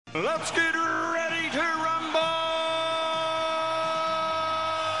Let's get ready to rumble!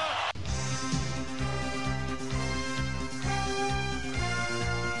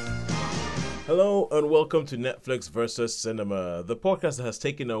 Hello and welcome to Netflix versus Cinema, the podcast that has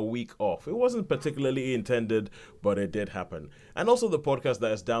taken a week off. It wasn't particularly intended, but it did happen. And also the podcast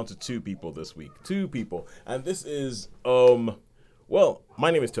that is down to two people this week. Two people. And this is, well,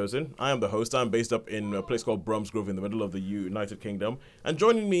 my name is Tosin. I am the host. I'm based up in a place called Bromsgrove in the middle of the United Kingdom. And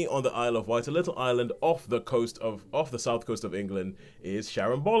joining me on the Isle of Wight, a little island off the south coast of England, is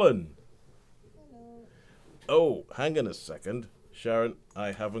Sharon Bollen. Hello. Oh, hang on a second. Sharon,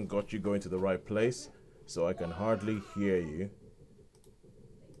 I haven't got you going to the right place, so I can hardly hear you.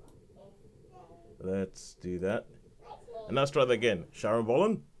 Let's do that. And let's try that again. Sharon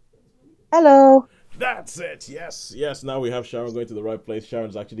Bollen? Hello. That's it. Yes. Yes, now we have Sharon going to the right place.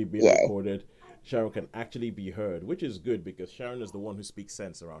 Sharon's actually being Yay. recorded. Sharon can actually be heard, which is good because Sharon is the one who speaks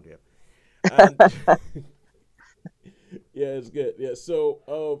sense around here. And yeah, it's good. Yeah,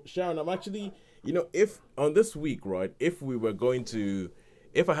 so Sharon, I'm actually, if on this week, right, if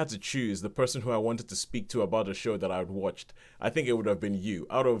I had to choose the person who I wanted to speak to about a show that I'd watched, I think it would have been you.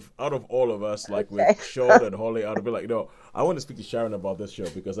 Out of all of us, like Okay. with Sean and Holly, I'd be like, no, I want to speak to Sharon about this show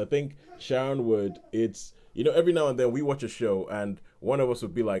because I think Sharon would. It's every now and then we watch a show and one of us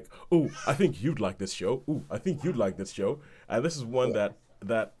would be like, oh, I think you'd like this show. Oh, I think you'd like this show. And this is one that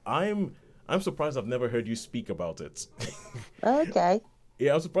I'm surprised I've never heard you speak about it. Okay.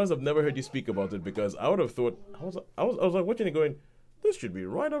 Yeah, I'm surprised I've never heard you speak about it because I would have thought I was like watching it going, this should be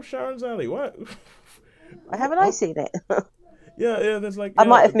right up Sharon's alley. What? Haven't I seen it? Yeah. There's like I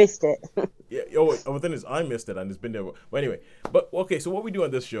might have missed it. Yeah. Oh, the thing is, I missed it and it's been there. But anyway, okay. So what we do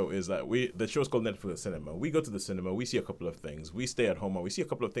on this show is that the show is called Netflix Cinema. We go to the cinema, we see a couple of things. We stay at home and we see a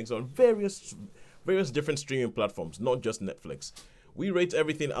couple of things on various different streaming platforms, not just Netflix. We rate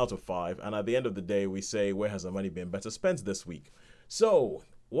everything out of 5, and at the end of the day, we say where has the money been better spent this week. So,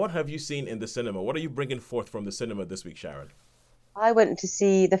 what have you seen in the cinema? What are you bringing forth from the cinema this week, Sharon? I went to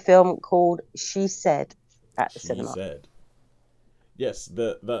see the film called She Said at the She cinema. said. Yes,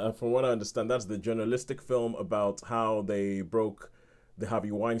 from what I understand, that's the journalistic film about how they broke the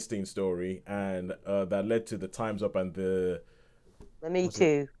Harvey Weinstein story, and that led to the Time's Up and the The Me was it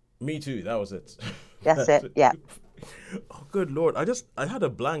Too. Me Too. That was it. That's it. Yeah. Oh, good Lord. I had a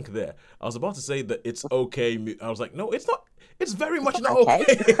blank there. I was about to say that it's okay. I was like, no, it's not. It's very much not Okay.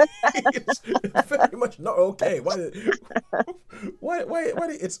 okay. It's very much not okay. Why did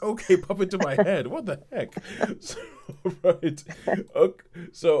it's okay pop into my head? What the heck? So, right. Okay.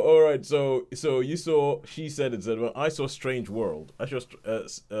 So, all right. So you saw She Said in cinema. I saw Strange World. I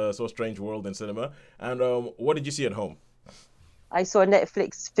saw Strange World in cinema. And what did you see at home? I saw a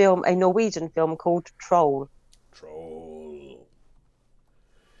Netflix film, a Norwegian film called Troll. Troll.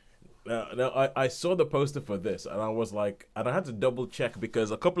 Now I saw the poster for this and I was like, and I had to double check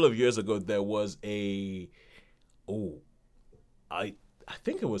because a couple of years ago there was I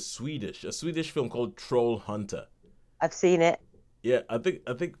think it was a Swedish film called Troll Hunter. I've seen it. Yeah, I think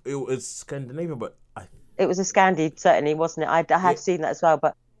it was Scandinavian, but It was a Scandi, certainly, wasn't it? I yeah, have seen that as well,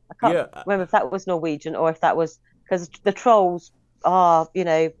 but I can't yeah, remember if that was Norwegian or if that was because the trolls are,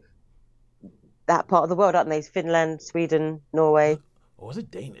 that part of the world, aren't they? Finland, Sweden, Norway. or was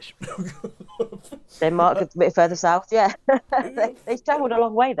it Danish? Denmark, Uh, a bit further south, yeah. yeah, They've travelled a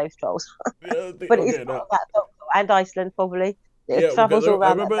long way, those trolls. But it is okay, part now of that folklore. And Iceland, probably. It yeah, because travels all I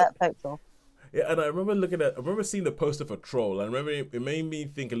around remember. that folklore. Yeah, and I remember seeing the poster for Troll, and I remember it made me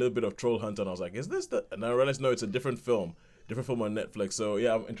think a little bit of Troll Hunter, and I was like, is this the? And I realized, no, it's a different film on Netflix. So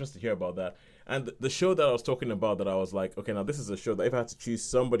yeah, I'm interested to hear about that. And the show that I was talking about, that I was like, okay, now this is a show that if I had to choose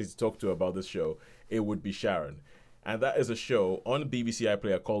somebody to talk to about this show, it would be Sharon, and that is a show on BBC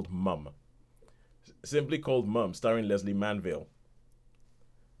iPlayer called Mum, simply called Mum, starring Leslie Manville.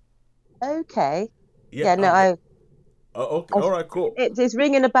 Okay. Yeah, Yeah, no, okay, all right, cool. it's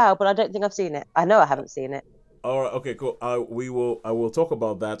ringing a bell, but I don't think I've seen it. I know I haven't seen it. All right. Okay. Cool. I will talk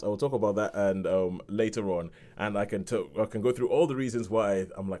about that. I will talk about that and later on, and I can go through all the reasons why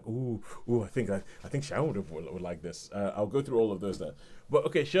I'm like ooh. I think Sharon would like this. I'll go through all of those then. But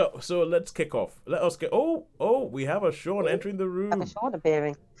okay, sure. So let's kick off. Let us get. Oh. We have a Sean entering the I have a room. short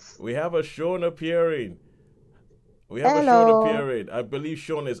appearing. We have a Sean appearing. Hello. I believe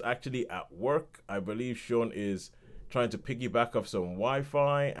Sean is actually at work. I believe Sean is trying to piggyback off some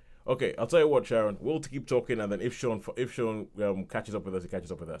Wi-Fi. Okay, I'll tell you what, Sharon. We'll keep talking, and then if Sean catches up with us, he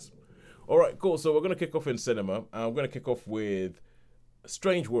catches up with us. All right, cool. So we're gonna kick off in cinema. I'm gonna kick off with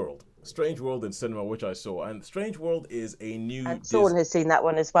Strange World. Strange World in cinema, which I saw, and Strange World is a new. And Sean has seen that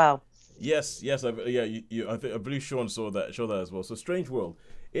one as well. Yes. I believe Sean saw that as well. So Strange World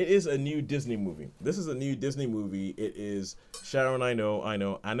It is a new Disney movie. This is a new Disney movie. It is Sharon. I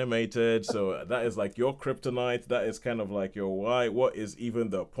know, animated. So that is like your kryptonite. That is kind of like your why. What is even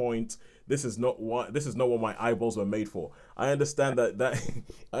the point? This is not what. This is not what my eyeballs were made for. I understand that.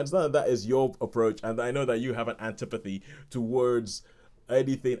 I understand that is your approach, and I know that you have an antipathy towards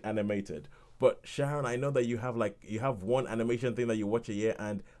anything animated. But Sharon, I know that you have one animation thing that you watch a year,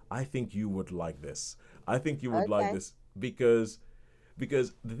 and I think you would like this. I think you would like Okay. this because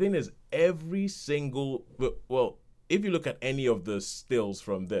the thing is every single well, if you look at any of the stills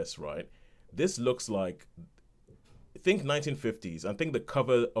from this, right, this looks like, think 1950s and think the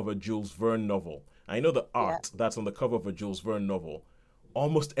cover of a Jules Verne novel. I know the Yeah. art that's on the cover of a Jules Verne novel,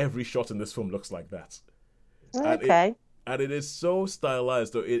 almost every shot in this film looks like that. And it Okay. and it is so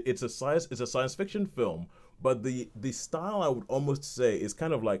stylized. So it's a science fiction film, but the style, I would almost say, is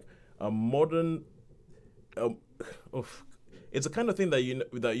kind of like a modern, um, of it's a kind of thing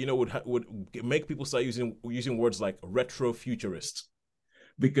that would make people start using words like retro futurist,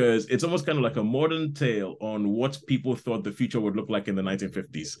 because it's almost kind of like a modern tale on what people thought the future would look like in the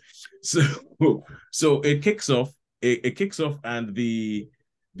 1950s. So so it kicks off, and the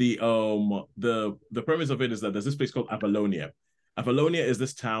premise of it is that there's this place called Avalonia. Avalonia is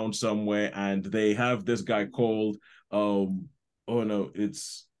this town somewhere, and they have this guy called oh no,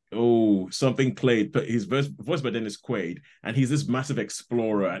 it's something Clade, but his voice by Dennis Quaid, and he's this massive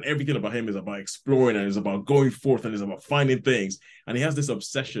explorer, and everything about him is about exploring, and is about going forth, and is about finding things, and he has this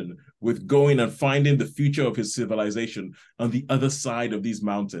obsession with going and finding the future of his civilization on the other side of these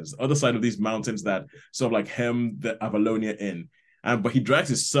mountains, the other side of these mountains that sort of like hem the Avalonia in. But he drags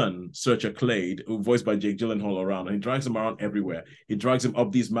his son, Searcher Clade, voiced by Jake Gyllenhaal, around, and he drags him around everywhere. He drags him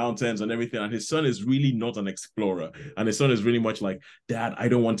up these mountains and everything. And his son is really not an explorer, and his son is really much like, Dad, I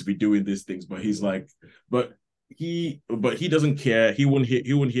don't want to be doing these things. But he's like, but he doesn't care. He wouldn't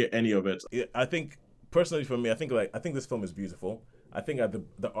hear any of it. I think personally for me, I think this film is beautiful. I think that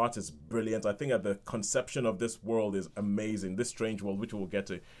the art is brilliant. I think that the conception of this world is amazing. This strange world, which we'll get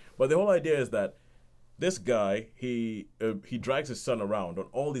to. But the whole idea is that this guy, he drags his son around on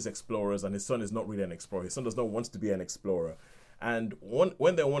all these explorers, and his son is not really an explorer. His son does not want to be an explorer. And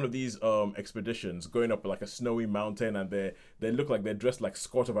when they're one of these expeditions going up like a snowy mountain, and they look like they're dressed like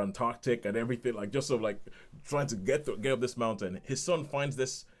Scott of Antarctic and everything, like just sort of like trying to get up this mountain, his son finds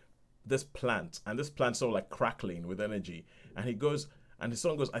this plant, and this plant's sort of like crackling with energy, and his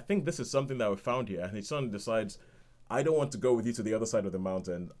son goes, I think this is something that we found here. And his son decides, I don't want to go with you to the other side of the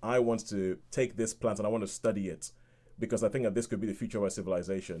mountain. I want to take this plant and I want to study it, because I think that this could be the future of our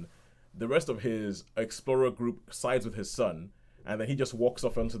civilization. The rest of his explorer group sides with his son, and then he just walks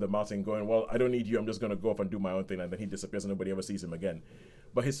off onto the mountain going, well, I don't need you. I'm just going to go off and do my own thing. And then he disappears and nobody ever sees him again.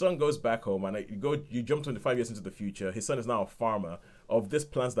 But his son goes back home, and you jump 25 years into the future. His son is now a farmer of this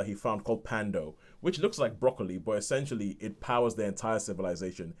plant that he found called Pando, which looks like broccoli, but essentially it powers the entire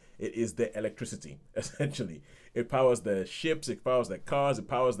civilization. It is their electricity, essentially. It powers their ships, it powers their cars, it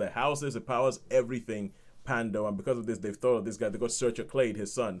powers their houses, it powers everything Pando. And because of this, they've thought of this guy. They got Searcher Clade,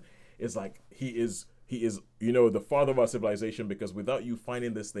 his son, is like he is the father of our civilization, because without you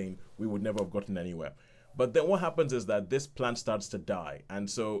finding this thing, we would never have gotten anywhere. But then what happens is that this plant starts to die, and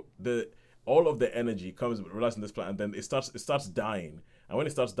so all of the energy comes realizing this plant, and then it starts dying. And when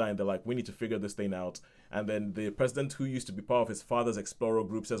it starts dying, they're like, we need to figure this thing out. And then the president, who used to be part of his father's explorer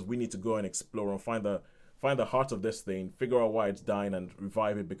group, says we need to go and explore and find the heart of this thing, figure out why it's dying, and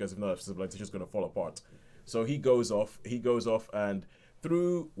revive it, because if not, civilization is going to fall apart. So he goes off, and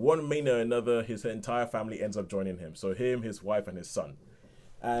through one manner or another, his entire family ends up joining him. So him, his wife, and his son.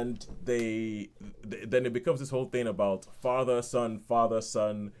 And then it becomes this whole thing about father, son,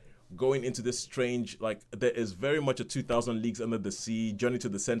 going into this strange, like, there is very much a 2000 Leagues Under the Sea, Journey to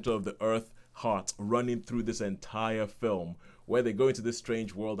the Center of the Earth heart running through this entire film, where they go into this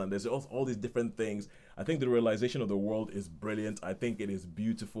strange world, and there's all these different things. I think the realization of the world is brilliant. I think it is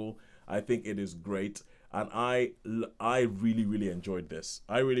beautiful. I think it is great. And I really, really enjoyed this.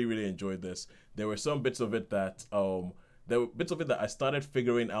 I really, really enjoyed this. There were some bits of it that I started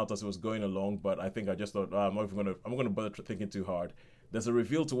figuring out as it was going along, but I think I just thought, I'm gonna bother thinking too hard. There's a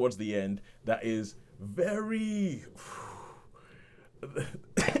reveal towards the end that is very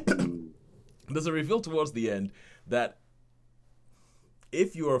there's a reveal towards the end that,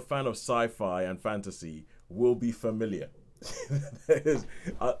 if you're a fan of sci-fi and fantasy, will be familiar.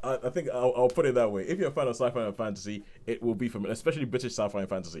 I think I'll put it that way. If you're a fan of sci-fi and fantasy, it will be familiar, especially British sci-fi and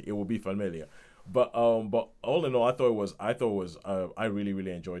fantasy. It will be familiar. But all in all, I really,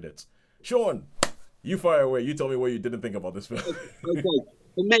 really enjoyed it. Sean, you fire away. You tell me what you didn't think about this film. Okay.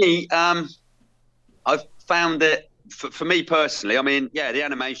 For me, I found it for me personally, I mean, yeah, the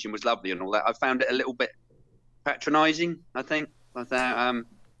animation was lovely and all that. I found it a little bit patronising. I think.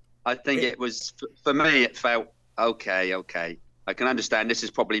 I think it was for me. It felt okay. Okay, I can understand this is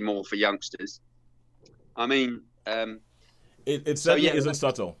probably more for youngsters. I mean, it certainly isn't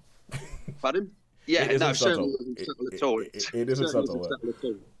subtle. Pardon? Yeah, It no, isn't certainly subtle. isn't subtle at all. It isn't subtle. At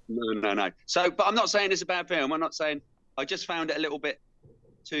all. No. So, but I'm not saying it's a bad film. I'm not saying. I just found it a little bit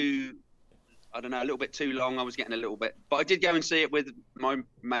too. I don't know, a little bit too long. I was getting a little bit, but I did go and see it with my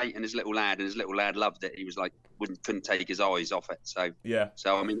mate and his little lad, and his little lad loved it. He was like, couldn't take his eyes off it. So yeah.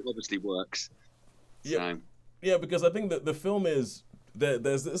 So I mean, it obviously works. Yeah. So. Yeah, because I think that the film is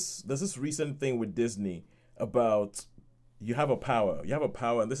there's this recent thing with Disney about you have a power,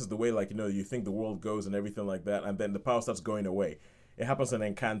 and this is the way you think the world goes and everything like that, and then the power starts going away. It happens in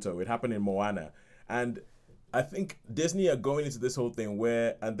Encanto. It happened in Moana, and I think Disney are going into this whole thing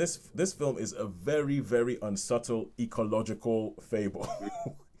where, and this film is a very, very unsubtle ecological fable.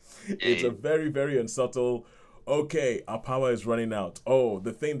 It's a very, very unsubtle. Okay, our power is running out. Oh,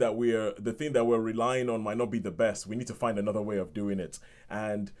 the thing that we're relying on might not be the best. We need to find another way of doing it.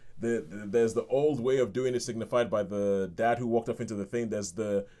 And there's the old way of doing it, signified by the dad who walked off into the thing. There's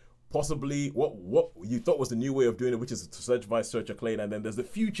the possibly what you thought was the new way of doing it, which is to search by Searcher Clade, and then there's the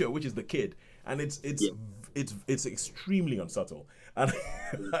future, which is the kid, and it's extremely unsubtle. And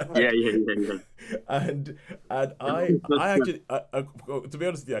and I actually, to be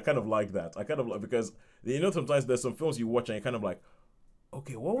honest with you, I kind of like that. I kind of like, because sometimes there's some films you watch and you're kind of like,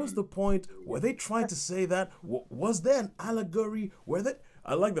 okay, what was the point? Were they trying to say that? Was there an allegory?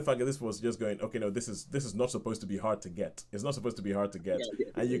 I like the fact that this was just going, okay, no, this is not supposed to be hard to get. It's not supposed to be hard to get.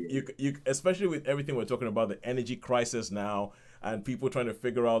 And you especially with everything we're talking about, the energy crisis now, and people trying to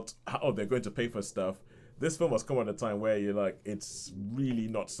figure out how they're going to pay for stuff. This film has come at a time where you're like, it's really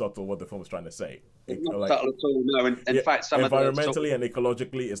not subtle what the film is trying to say. Not subtle at all. No, in fact, some environmentally and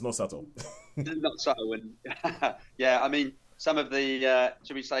ecologically, it's not subtle. Not subtle, and yeah, I mean, some of the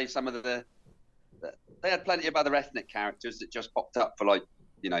should we say some of the they had plenty of other ethnic characters that just popped up for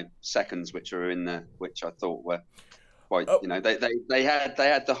seconds, which I thought were quite they had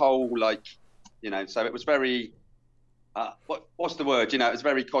the whole so it was very what's the word, it was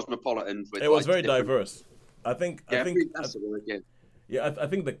very cosmopolitan. It was very diverse. I think that's the word. Yeah, I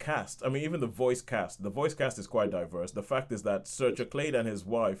think the cast, I mean, even the voice cast is quite diverse. The fact is that Searcher Clade and his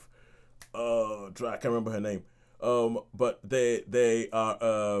wife, I can't remember her name, but they are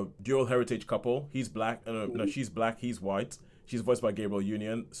a dual heritage couple. He's black, no, she's black, he's white. She's voiced by Gabriel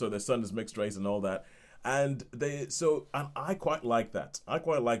Union, so their son is mixed race and all that. And I quite like that. I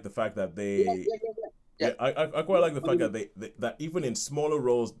quite like the fact that they. Yeah, I quite like the fact that that even in smaller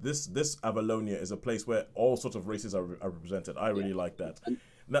roles, this Avalonia is a place where all sorts of races are represented. I really like that.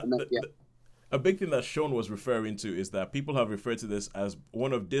 A big thing that Sean was referring to is that people have referred to this as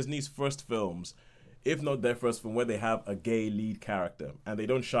one of Disney's first films, if not their first film, where they have a gay lead character, and they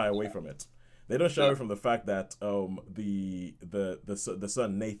don't shy away from it. They don't shy away from the fact that the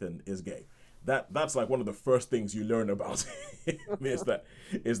son Nathan is gay. That's like one of the first things you learn about him is that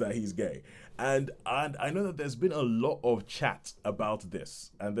he's gay. And I know that there's been a lot of chat about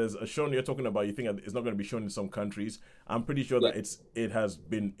this. And there's a show you're talking about, you think it's not going to be shown in some countries. I'm pretty sure that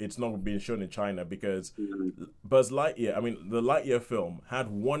it's not being shown in China because Buzz Lightyear, I mean the Lightyear film had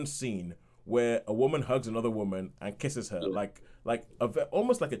one scene where a woman hugs another woman and kisses her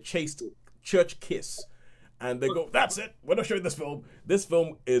almost like a chaste church kiss. And they go, that's it. We're not showing this film. This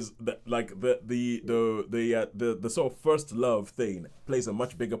film is the sort of first love thing plays a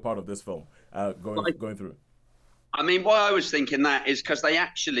much bigger part of this film going through. I mean, why I was thinking that is because they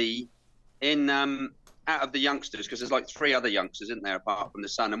actually out of the youngsters, because there's like 3 other youngsters, isn't there, apart from the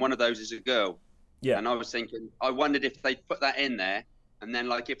son, and one of those is a girl. Yeah. And I was thinking, I wondered if they put that in there, and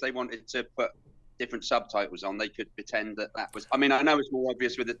then if they wanted to put different subtitles on, they could pretend that was. I mean, I know it's more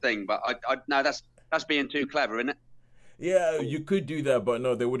obvious with the thing, but I no, that's being too clever, isn't it? Yeah, you could do that, but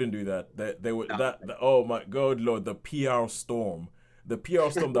no, they wouldn't do that. They would oh my God, Lord, the PR storm that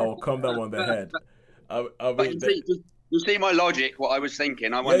will come down on their head. I mean, you see my logic. What I was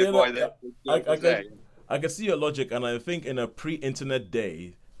thinking. I wondered why I can see your logic, and I think in a pre-internet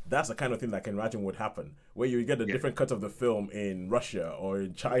day, that's the kind of thing that I can imagine would happen, where you get a different cut of the film in Russia or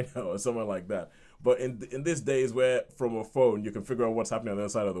in China or somewhere like that. But in these days where from a phone you can figure out what's happening on the other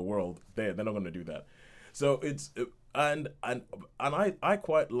side of the world, they're not going to do that. So it's and I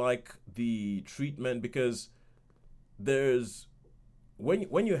quite like the treatment because there's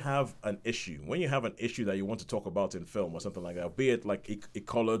when you have an issue that you want to talk about in film or something like that, be it like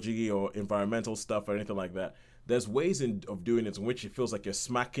ecology or environmental stuff or anything like that, there's ways of doing it in which it feels like you're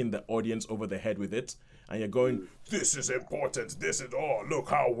smacking the audience over the head with it, and you're going, "This is important. This is look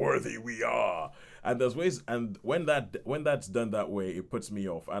how worthy we are." And there's ways, and when that's done that way, it puts me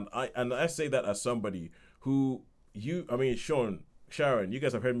off. And I say that as somebody who Sharon, you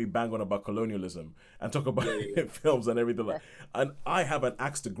guys have heard me bang on about colonialism and talk about it in films and everything and I have an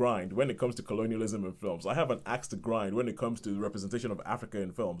axe to grind when it comes to colonialism in films. I have an axe to grind when it comes to the representation of Africa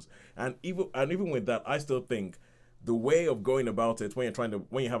in films. And even with that, I still think the way of going about it when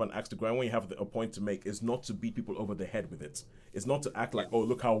you have an axe to grind, when you have a point to make, is not to beat people over the head with it. It's not to act like, oh,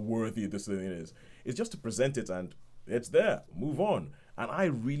 look how worthy this thing is. It's just to present it and it's there. Move on. And I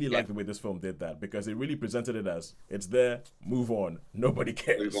really like the way this film did that, because it really presented it as, it's there, move on, nobody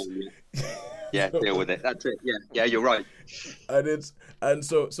cares. Move on, yeah, deal with it. That's it. Yeah, you're right. And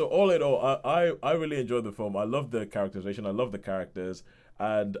so all in all, I really enjoyed the film. I love the characterization. I love the characters,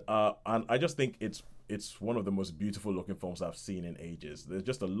 and I just think it's one of the most beautiful looking films I've seen in ages. There's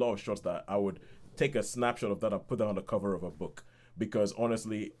just a lot of shots that I would take a snapshot of that and put that on the cover of a book, because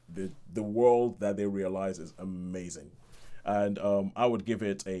honestly, the world that they realize is amazing. And I would give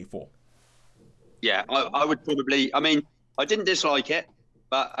it a 4. Yeah, I would probably. I mean, I didn't dislike it,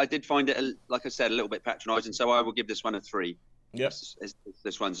 but I did find it, like I said, a little bit patronising. So I will give this one a 3. Yes,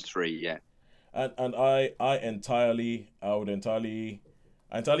 this one's 3. Yeah. And I entirely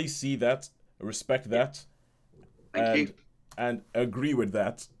see that, respect that, Thank you. and agree with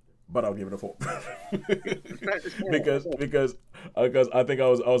that. But I'll give it a 4 because I think I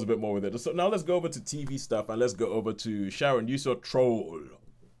was a bit more with it. So now let's go over to TV stuff, and let's go over to Sharon. You saw Troll.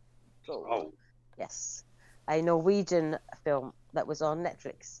 Oh. Yes, a Norwegian film that was on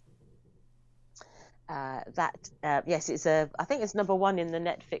Netflix. Yes, I think it's number 1 in the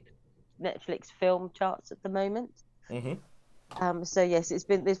Netflix film charts at the moment. Mm-hmm. So yes,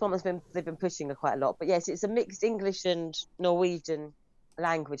 they've been pushing it quite a lot. But yes, it's a mixed English and Norwegian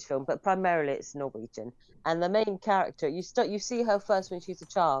language film, but primarily it's Norwegian. And the main character, you see her first when she's a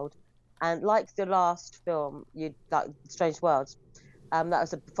child, and like the last film, Strange Worlds, that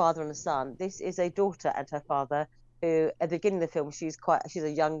was a father and a son. This is a daughter and her father, who at the beginning of the film she's a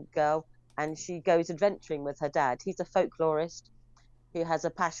young girl, and she goes adventuring with her dad. He's a folklorist who has a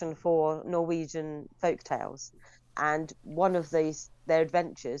passion for Norwegian folk tales, and one of their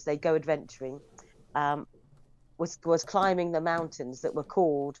adventures, they go adventuring, was climbing the mountains that were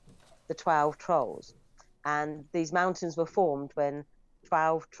called the 12 Trolls. And these mountains were formed when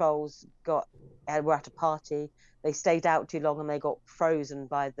 12 trolls were at a party. They stayed out too long and they got frozen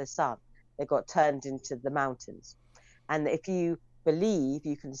by the sun. They got turned into the mountains. And if you believe,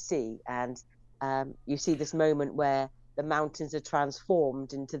 you can see, and you see this moment where the mountains are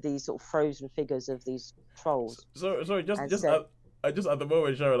transformed into these sort of frozen figures of these trolls. Sorry, just at the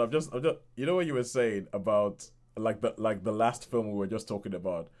moment, Sharon, I'm just, you know what you were saying about like the last film we were just talking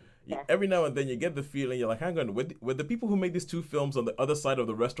about. Yeah. Every now and then you get the feeling, you're like, hang on, were the people who made these 2 films on the other side of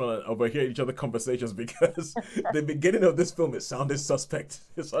the restaurant and overhear each other conversations? Because the beginning of this film, it sounded suspect.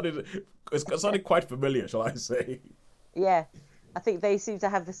 It sounded quite familiar, shall I say? Yeah, I think they seem to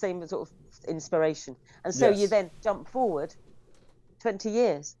have the same sort of inspiration. And so you then jump forward 20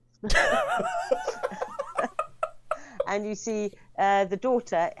 years. And you see the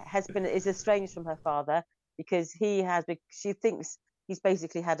daughter is estranged from her father, because she thinks he's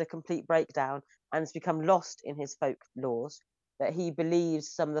basically had a complete breakdown and has become lost in his folk laws, that he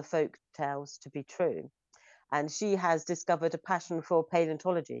believes some of the folk tales to be true. And she has discovered a passion for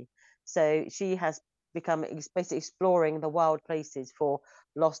paleontology. So she has become basically exploring the wild places for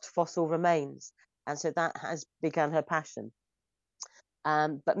lost fossil remains. And so that has begun her passion.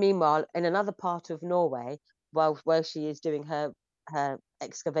 But meanwhile, in another part of Norway, while she is doing her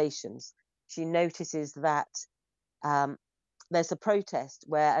excavations, she notices that there's a protest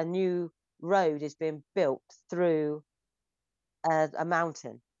where a new road is being built through a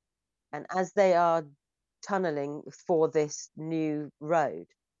mountain. And as they are tunneling for this new road,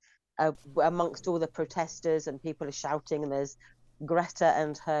 amongst all the protesters and people are shouting, and there's Greta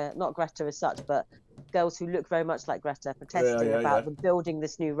and not Greta as such, but girls who look very much like Greta protesting about them building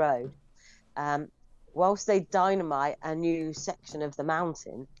this new road. Whilst they dynamite a new section of the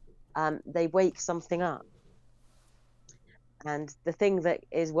mountain, they wake something up. And the thing that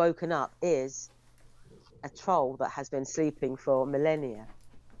is woken up is a troll that has been sleeping for millennia.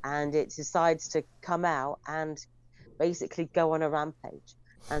 And it decides to come out and basically go on a rampage.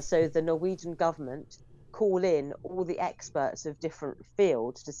 And so the Norwegian government call in all the experts of different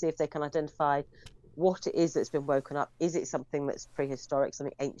fields to see if they can identify what it is that's been woken up. Is it something that's prehistoric,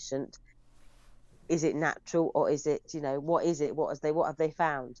 something ancient? Is it natural, or is it, what is it? What have they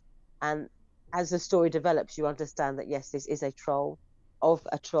found? And as the story develops, you understand that yes, this is a troll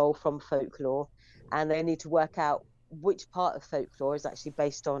from folklore, and they need to work out which part of folklore is actually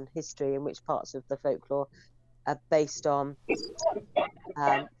based on history and which parts of the folklore are based on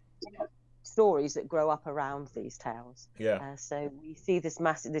stories that grow up around these tales. Yeah. So we see this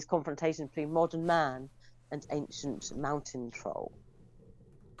confrontation between modern man and ancient mountain troll.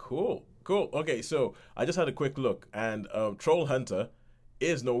 Cool. Okay, so I just had a quick look, and Troll Hunter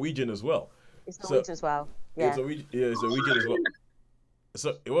is Norwegian as well. It's Norwegian as well. Yeah. It's Norwegian as well.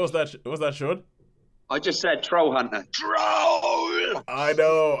 So what was that? What was that, Sean? I just said Troll Hunter. Troll. I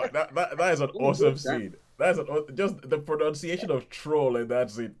know that is an awesome scene. That's just the pronunciation of troll in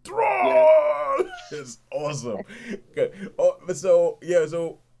that scene. Troll is awesome. Okay. So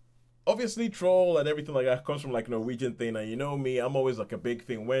obviously troll and everything like that comes from like Norwegian thing, and you know me, I'm always like a big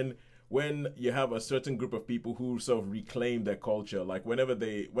thing when you have a certain group of people who sort of reclaim their culture, like when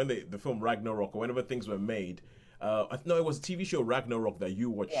the film Ragnarok, or whenever things were made. No, it was a TV show Ragnarok that you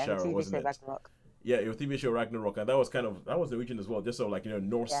watched, Shara, wasn't it? Ragnarok. Yeah, it was TV show Ragnarok, and that was Norwegian as well. Just so like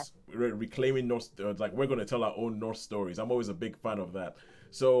Norse, reclaiming Norse, like we're going to tell our own Norse stories. I'm always a big fan of that.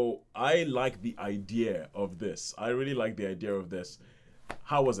 So I like the idea of this. I really like the idea of this.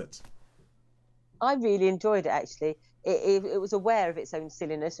 How was it? I really enjoyed it actually. It was aware of its own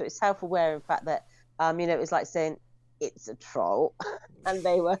silliness, so it's self-aware in fact that it was like saying it's a troll, and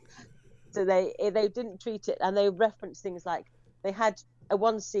they didn't treat it, and they referenced things like they had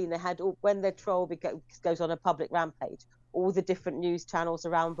one scene they had when the troll goes on a public rampage, all the different news channels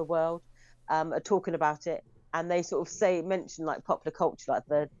around the world are talking about it, and they sort of mention like popular culture, like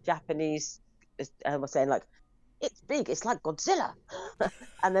the Japanese was saying like it's big, it's like Godzilla.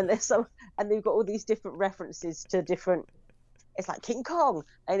 And then they've got all these different references to different, it's like King Kong,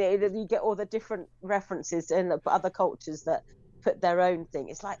 and you get all the different references in other cultures that put their own thing.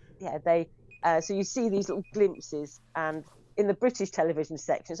 It's like, so you see these little glimpses, and in the British television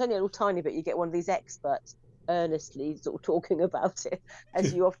section, it's only a little tiny bit, you get one of these experts earnestly sort of talking about it,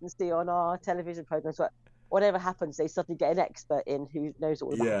 as you often see on our television programs, where whatever happens, they suddenly get an expert in who knows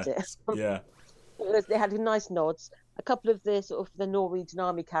all about it. Yeah. They had nice nods. A couple of the Norwegian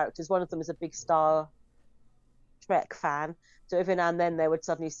army characters, one of them is a big Star Trek fan, so every now and then they would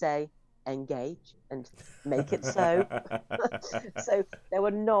suddenly say engage and make it so. So there were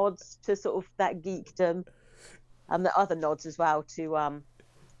nods to sort of that geekdom, and the other nods as well to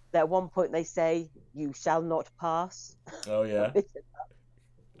at one point they say you shall not pass. Oh yeah.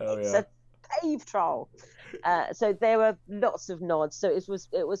 It's a cave troll. So there were lots of nods, so it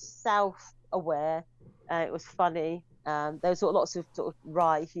was self-aware, it was funny, there was lots of sort of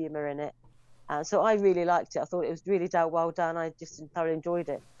wry humor in it, so I really liked it. I thought it was really well done. I just thoroughly enjoyed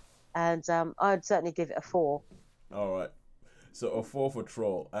it, and I'd certainly give it a 4. All right, so a 4 for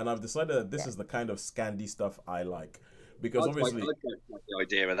Troll, and I've decided that this is the kind of Scandi stuff I like, because obviously I like the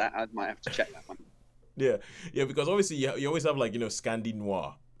idea of that. I might have to check that one. Yeah, because obviously you always have like Scandi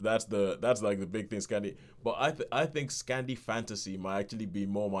noir. That's like the big thing, Scandi. But I think Scandi fantasy might actually be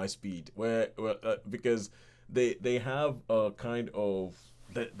more my speed, because they have a kind of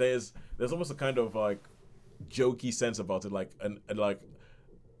there's almost a kind of like jokey sense about it, like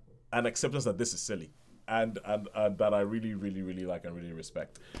an acceptance that this is silly, and that I really really really like and really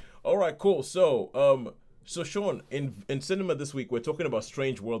respect. All right, cool. So Sean, in cinema this week, we're talking about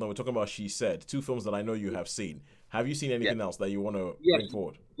Strange World and we're talking about She Said, 2 films that I know you have seen. Have you seen anything else that you want to bring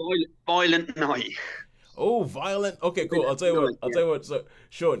forward? Violent Night. Oh, Violent. Okay, cool. I'll tell you what. So,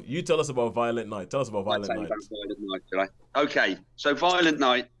 Sean, you tell us about Violent Night. Tell us about Violent Night. Okay, so Violent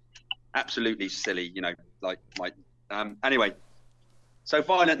Night, absolutely silly, anyway. So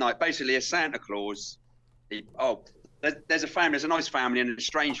Violent Night, basically a Santa Claus. There's a nice family and a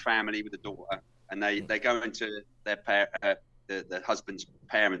strange family with a daughter, and they go into the husband's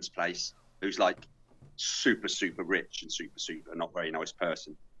parents' place, who's like super rich and super not very nice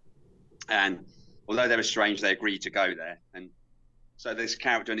person, and although they're strange, they agree to go there. And so this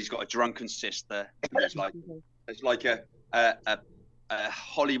character, and he's got a drunken sister, who's like a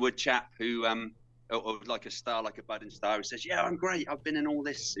Hollywood chap who or like a star, like a budding star, who says, yeah, I'm great, I've been in all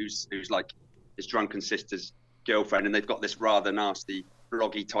this, who's like his drunken sister's girlfriend, and they've got this rather nasty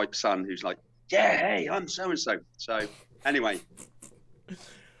bloggy type son who's like, yeah, hey, I'm so and so. So anyway,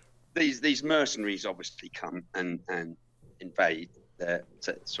 these mercenaries obviously come and invade to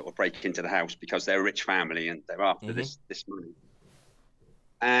sort of break into the house because they're a rich family and they're after this money.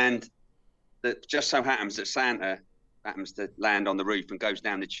 And that just so happens that Santa happens to land on the roof and goes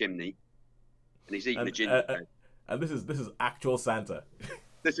down the chimney, and he's eating a gingerbread. And this is actual Santa.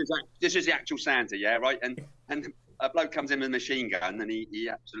 This is the actual Santa, yeah, right. And a bloke comes in with a machine gun, and he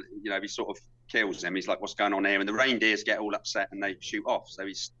absolutely, he sort of kills him. He's like, "What's going on here?" And the reindeers get all upset and they shoot off. So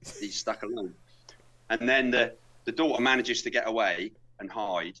he's stuck alone. And then the daughter manages to get away and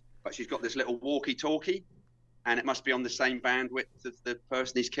hide, but she's got this little walkie-talkie, and it must be on the same bandwidth of the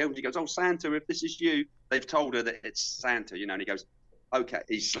person he's killed. He goes, "Oh, Santa, if this is you," they've told her that it's Santa, and he goes, "Okay."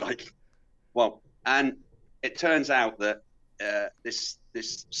 He's like, well, and it turns out that this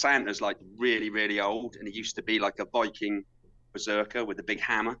Santa's like really, really old, and he used to be like a Viking berserker with a big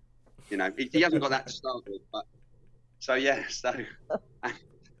hammer. He hasn't got that to start with, but so yeah, so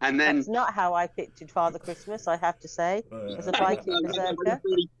and then that's not how I pictured Father Christmas, I have to say, as a Viking berserker.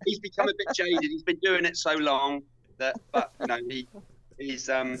 He's become a bit jaded. He's been doing it so long that, but he's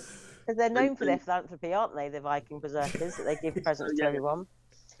because they're known for their philanthropy, aren't they? The Viking berserkers, that they give presents to everyone.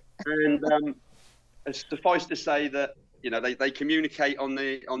 And suffice to say that they communicate on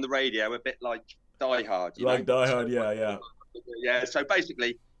the radio a bit like Die Hard. Die Hard, yeah. Yeah. So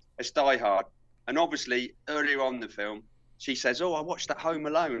basically, it's Die Hard, and obviously earlier on in the film, she says, "Oh, I watched that Home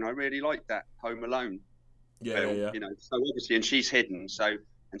Alone. I really liked that Home Alone film." Yeah. So obviously, and she's hidden. So,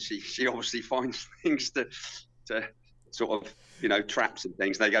 and she obviously finds things to sort of traps and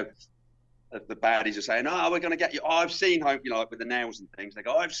things. They go. The baddies are saying, "Oh, we're going to get you. Oh, I've seen Home," with the nails and things. They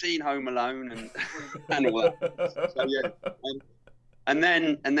go, "I've seen Home Alone," and all that. So yeah, and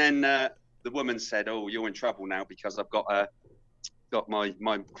then the woman said, "Oh, you're in trouble now because I've got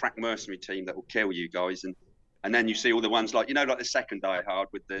my crack mercenary team that will kill you guys." And then you see all the ones like like the second Die Hard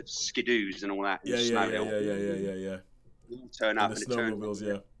with the skidoos and all that. Yeah. They all turn up and the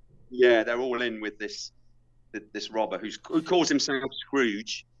snowmobiles, yeah, they're all in with this robber who calls himself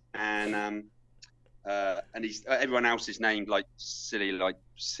Scrooge. And he's everyone else is named like silly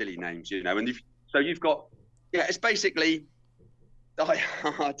names, and you've got it's basically Die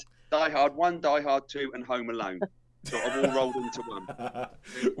Hard 1, Die Hard 2, and Home Alone sort of all rolled into one.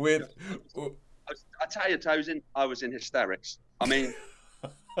 I tell you, I was in hysterics. I mean,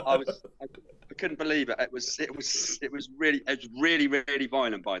 I couldn't believe it. It was really, really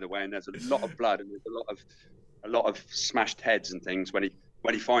violent, by the way, and there's a lot of blood and there's a lot of smashed heads and things when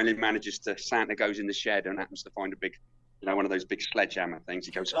he finally manages to, Santa goes in the shed and happens to find a big, one of those big sledgehammer things.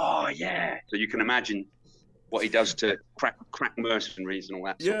 He goes, "Oh yeah!" So you can imagine what he does to crack mercenaries and all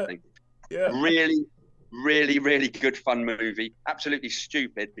that sort of thing. Yeah. Really, really, really good fun movie. Absolutely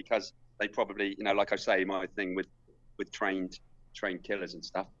stupid because they probably, like I say, my thing with trained killers and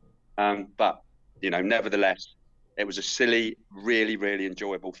stuff. But nevertheless, it was a silly, really, really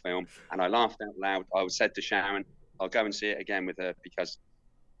enjoyable film, and I laughed out loud. I said to Sharon, I'll go and see it again with her because,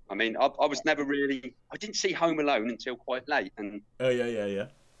 I mean, I was never really. I didn't see Home Alone until quite late, and yeah.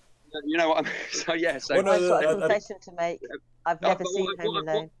 You know what I mean? So yeah. So I've got a confession to make. I've never seen Home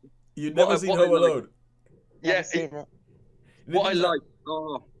Alone. You've never seen Home Alone? Never seen it. What I like.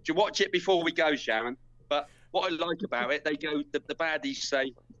 Oh, do you watch it before we go, Sharon? But what I like about it, they go. The baddies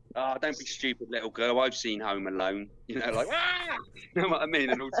say, "Oh, don't be stupid, little girl. I've seen Home Alone." Like, ah! You know what I mean?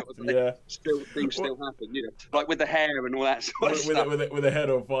 And all sorts of things still happen. Like with the hair and all that sort of stuff. With the head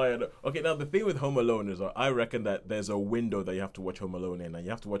on fire. Okay, now the thing with Home Alone is, I reckon that there's a window that you have to watch Home Alone in, and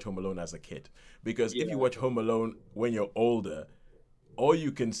you have to watch Home Alone as a kid, because if you watch Home Alone when you're older, all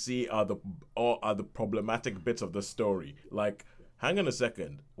you can see are the problematic bits of the story. Like, hang on a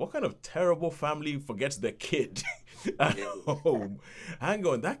second, what kind of terrible family forgets their kid at home? Hang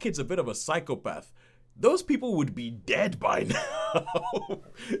on, that kid's a bit of a psychopath. Those people would be dead by now.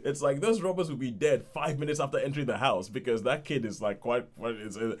 It's like those robbers would be dead 5 minutes after entering the house because that kid is like quite.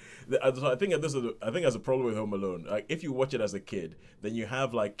 So I think as a problem with Home Alone, like if you watch it as a kid, then you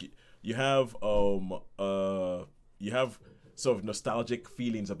have sort of nostalgic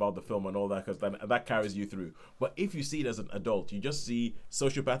feelings about the film and all that, because that carries you through. But if you see it as an adult, you just see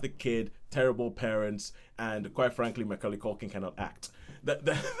sociopathic kid, terrible parents, and quite frankly, Macaulay Culkin cannot act.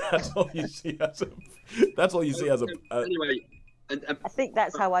 That's all you see as a. Anyway, I think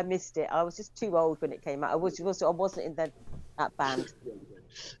that's how I missed it. I was just too old when it came out. I wasn't in that band.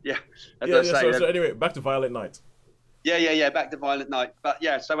 Yeah. So anyway, back to Violent Night. Yeah. Back to Violent Night. But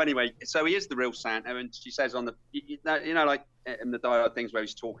yeah, so anyway, so he is the real Santa, and she says on the, like in the dialogue things where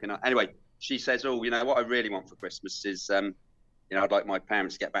he's talking. Anyway, she says, "Oh, what I really want for Christmas is, I'd like my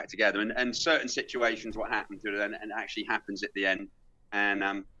parents to get back together." And certain situations, what happened to them, and it actually happens at the end.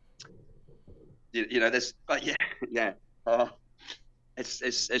 And there's, but yeah.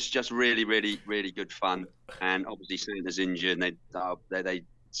 It's just really, really, really good fun. And obviously Santa's injured, and they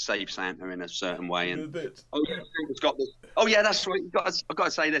save Santa in a certain way. And Santa's got this. Oh yeah, that's right. I've got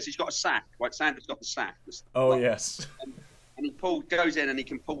to say this. He's got a sack. Right, Santa's got the sack. Yes. And he goes in and he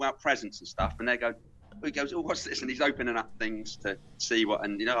can pull out presents and stuff. And he goes, "Oh, what's this?" And he's opening up things to see what.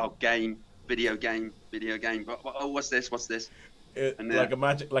 And game. video game. Oh, what's this? And Like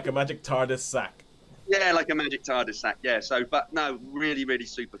a magic TARDIS sack. yeah, like a magic TARDIS sack. Yeah. So, but no, really, really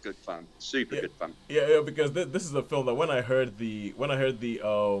super good fun. Super good fun. Yeah, because this is a film that when I heard the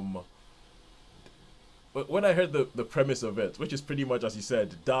premise of it, which is pretty much as you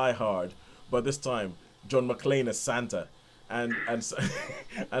said, Die Hard, but this time John McClane as Santa, and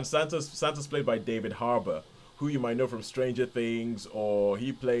and Santa's played by David Harbour, who you might know from Stranger Things, or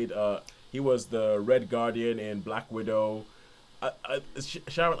he was the Red Guardian in Black Widow.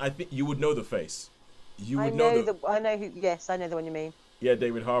 Sharon, I think you would know the face. I know who. Yes, I know the one you mean. Yeah,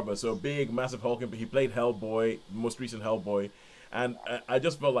 David Harbour. So big, massive Hulk. He played Hellboy, most recent Hellboy, and I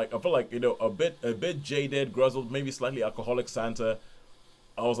just felt like a bit jaded, grizzled, maybe slightly alcoholic Santa.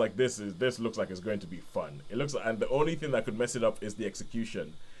 I was like, this looks like it's going to be fun. It looks, and the only thing that could mess it up is the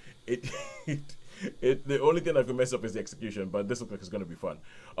execution. The only thing that could mess up is the execution, but this looks like it's going to be fun.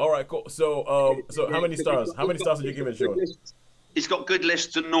 All right, cool. So how many stars? How many stars did you give it, Sean? He's got good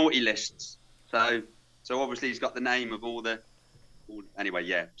lists and naughty lists. So obviously he's got the name of anyway,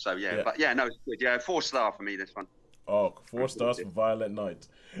 yeah. So yeah, but yeah, no, it's good. Yeah, 4-star for me, this one. Oh, 4 stars for Violent Night.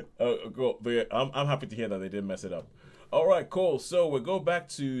 Cool. But I'm happy to hear that they didn't mess it up. All right, cool. So we'll go back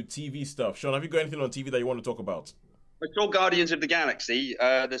to TV stuff. Sean, have you got anything on TV that you want to talk about? I saw Guardians of the Galaxy,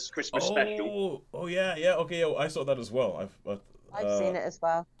 this Christmas special. Oh yeah, okay, I saw that as well. I've seen it as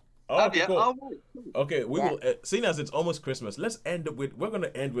well. Oh, okay, yeah. cool. Oh, right. Okay, we will. Seeing as it's almost Christmas, we're going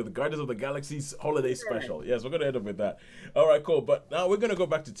to end with Guardians of the Galaxy's holiday special. Yes, we're going to end up with that. All right, cool. But now we're going to go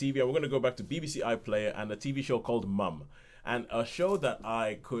back to TV, and we're going to go back to BBC iPlayer and a TV show called Mum, and a show that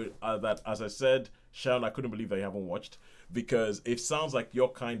that, as I said, Sharon, I couldn't believe that you haven't watched, because it sounds like your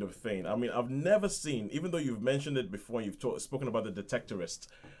kind of thing. I mean, I've never seen, even though you've mentioned it before, you've spoken about The Detectorist.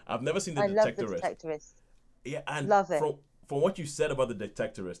 I've never seen The Detectorist. I love The Detectorist. Yeah, and love it. From what you said about The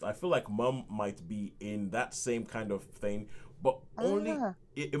Detectorist, I feel like Mum might be in that same kind of thing, but only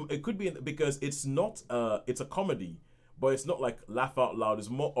it could be because it's not it's a comedy, but it's not like laugh out loud. It's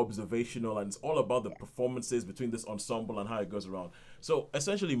more observational, and it's all about the performances between this ensemble and how it goes around. So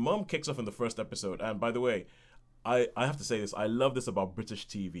essentially, Mum kicks off in the first episode, and by the way, I have to say this. I love this about British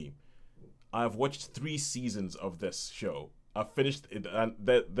TV. I've watched 3 seasons of this show. I've finished it, and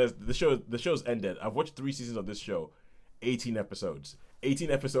the show's ended. I've watched 3 seasons of this show. 18 episodes,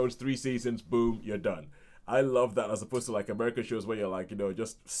 3 seasons, boom, you're done. I love that, as opposed to like American shows where you're like,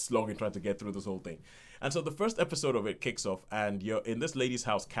 just slogging trying to get through this whole thing. And so the first episode of it kicks off, and you're in this lady's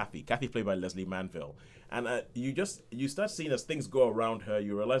house, Kathy played by Leslie Manville, and you start seeing, as things go around her,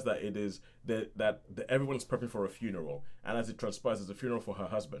 you realize that it is that everyone's prepping for a funeral, and as it transpires, it's a funeral for her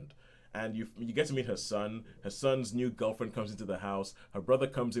husband. And you get to meet her son. Her son's new girlfriend comes into the house. Her brother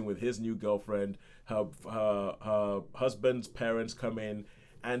comes in with his new girlfriend. Her husband's parents come in,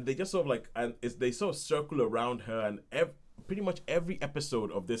 and they just sort of they sort of circle around her. And pretty much every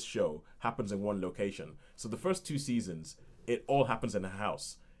episode of this show happens in one location. So the first 2 seasons, it all happens in a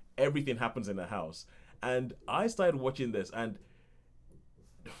house. Everything happens in a house. And I started watching this, and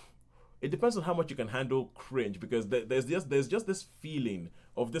it depends on how much you can handle cringe, because there's just this feeling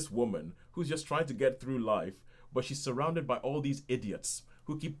of this woman who's just trying to get through life, but she's surrounded by all these idiots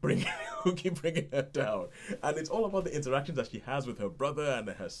who keep bringing her down. And it's all about the interactions that she has with her brother and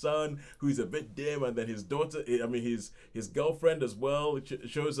her son, who's a bit dim, and then his daughter, his girlfriend as well,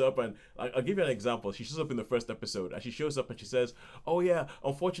 shows up. And I'll give you an example. She shows up in the first episode, and she shows up and she says, "Oh yeah,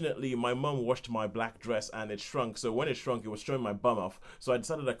 unfortunately my mom washed my black dress and it shrunk, so when it shrunk it was showing my bum off, so I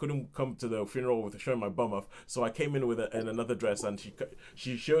decided I couldn't come to the funeral with showing my bum off, so I came in with in another dress." And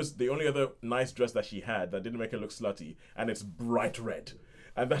she shows the only other nice dress that she had that didn't make her look slutty, and it's bright red.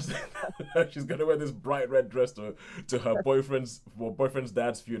 And that's she's gonna wear this bright red dress to her boyfriend's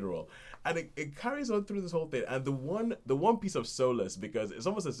dad's funeral, and it carries on through this whole thing. And the one piece of solace, because it's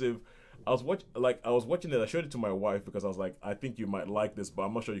almost as if I was watching it. I showed it to my wife because I was like, I think you might like this, but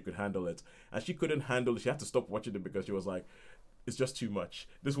I'm not sure you could handle it. And she couldn't handle it. She had to stop watching it because she was like, it's just too much.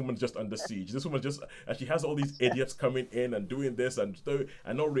 This woman's just under siege. And she has all these idiots coming in and doing this and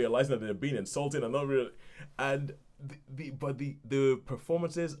not realizing that they're being insulted and the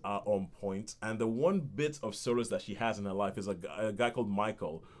performances are on point, and the one bit of solace that she has in her life is a guy called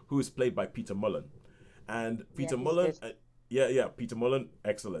Michael, who is played by Peter Mullen. And Peter Mullen, Peter Mullen,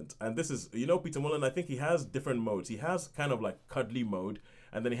 excellent. And this is, Peter Mullen, I think he has different modes. He has kind of like cuddly mode,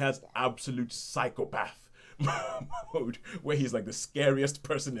 and then he has absolute psychopath mode, where he's like the scariest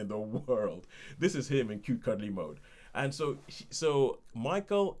person in the world. This is him in cute cuddly mode. And so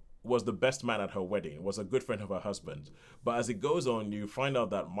Michael was the best man at her wedding, was a good friend of her husband. But as it goes on, you find out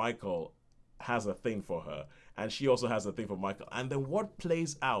that Michael has a thing for her, and she also has a thing for Michael. And then what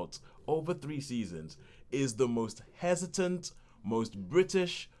plays out over 3 seasons is the most hesitant, most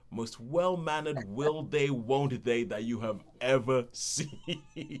British, most well-mannered will they, won't they that you have ever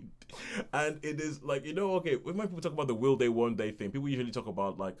seen. And it is like, okay, when people talk about the will they, won't they thing, people usually talk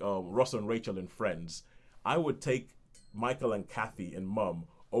about like Ross and Rachel in Friends. I would take Michael and Kathy and Mum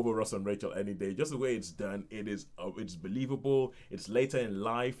over Ross and Rachel any day. Just the way it's done, it's believable. It's later in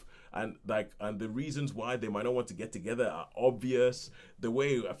life, and the reasons why they might not want to get together are obvious. The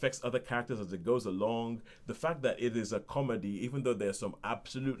way it affects other characters as it goes along. The fact that it is a comedy, even though there's some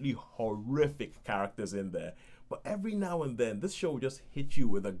absolutely horrific characters in there. But every now and then, this show will just hit you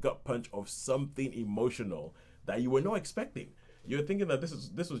with a gut punch of something emotional that you were not expecting. You're thinking that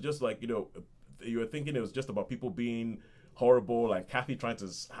this was just like, you were thinking it was just about people being horrible and Kathy trying to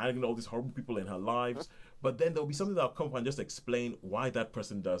handle all these horrible people in her lives. But then there'll be something that'll come up and just explain why that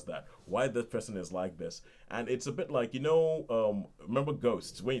person does that, why that person is like this. And it's a bit like, remember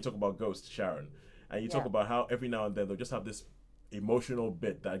Ghosts, when you talk about Ghosts, Sharon, and you talk about how every now and then they'll just have this emotional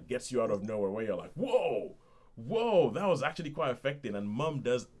bit that gets you out of nowhere where you're like, whoa, that was actually quite affecting. And Mum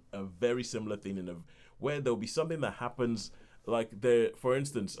does a very similar thing where there'll be something that happens, like for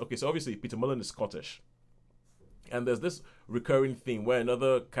instance, okay, so obviously Peter Mullen is Scottish. And there's this recurring theme where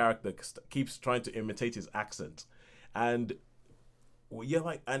another character keeps trying to imitate his accent. And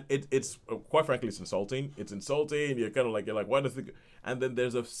it's quite frankly, it's insulting. It's insulting. You're like, why does it? And then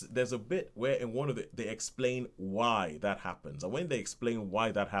there's a bit where in one of they explain why that happens. And when they explain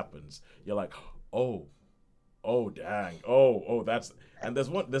why that happens, you're like, oh dang, that's. And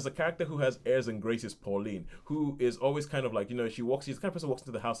there's a character who has airs and graces, Pauline, who is always kind of like, she's the kind of person who walks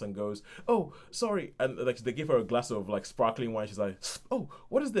into the house and goes, oh, sorry, and like they give her a glass of like sparkling wine. She's like, oh,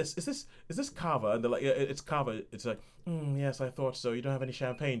 what is this? Is this Cava? And they're like, yeah, it's Cava. It's like, yes, I thought so. You don't have any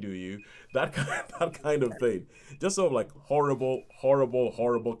champagne, do you? That kind of thing. Just sort of like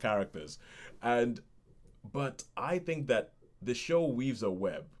horrible characters. But I think that the show weaves a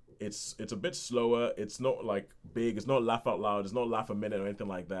web. It's a bit slower. It's not like big. It's not laugh out loud. It's not laugh a minute or anything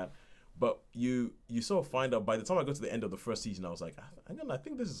like that. But you sort of find out by the time I got to the end of the first season, I was like, I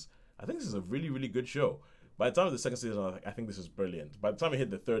think this is a really, really good show. By the time of the second season, I was like, I think this is brilliant. By the time I hit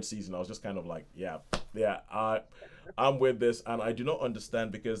the third season, I was just kind of like, yeah, I'm with this. And I do not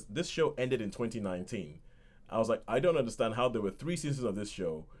understand, because this show ended in 2019. I was like, I don't understand how there were 3 seasons of this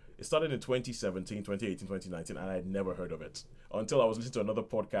show. It started in 2017, 2018, 2019, and I had never heard of it until I was listening to another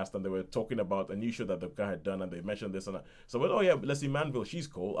podcast and they were talking about a new show that the guy had done, and they mentioned this. So I went, oh yeah, Leslie Manville, she's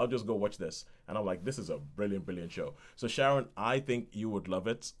cool. I'll just go watch this. And I'm like, this is a brilliant, brilliant show. So Sharon, I think you would love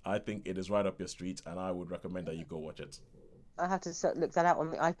it. I think it is right up your street, and I would recommend that you go watch it. I have to look that out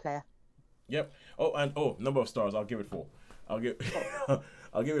on the iPlayer. Yep. Number of stars. I'll give it 4. I'll give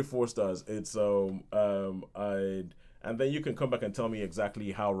it 4 stars. It's and then you can come back and tell me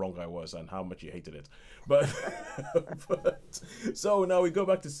exactly how wrong I was and how much you hated it. But so now we go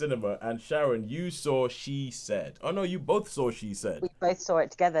back to cinema, and Sharon, you saw She Said. Oh no, you both saw She Said. We both saw it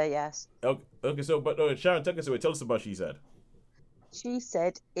together, yes. Okay, so Sharon, take us away. Tell us about She Said. She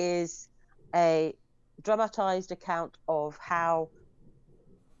Said is a dramatized account of how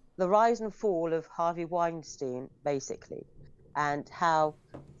the rise and fall of Harvey Weinstein, basically, and how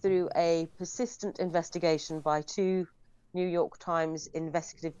through a persistent investigation by 2 New York Times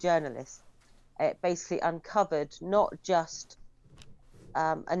investigative journalists, it basically uncovered not just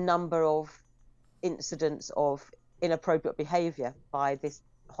a number of incidents of inappropriate behavior by this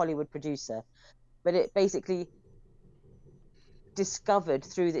Hollywood producer, but it basically discovered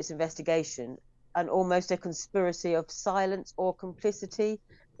through this investigation almost a conspiracy of silence or complicity,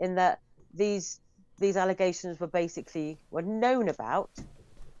 in that these allegations were known about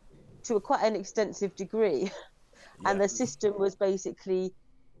to quite an extensive degree, and the system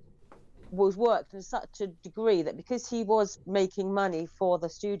was worked in such a degree that because he was making money for the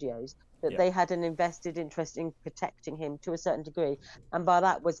studios, that they had an invested interest in protecting him to a certain degree, and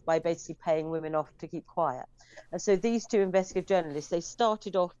by basically paying women off to keep quiet. And so these 2 investigative journalists, they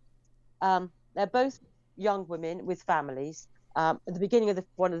started off, they're both young women with families. At the beginning of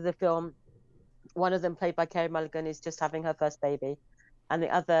one of the film, one of them, played by Carey Mulligan, is just having her first baby, and the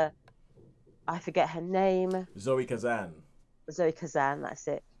other, I forget her name. Zoe Kazan, that's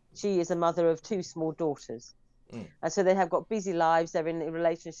it. She is a mother of 2 small daughters. And so they have got busy lives. They're in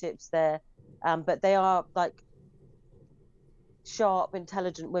relationships there, but they are like sharp,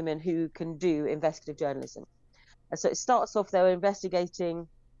 intelligent women who can do investigative journalism. And so it starts off, they're investigating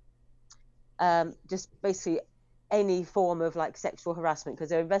just basically any form of like sexual harassment, because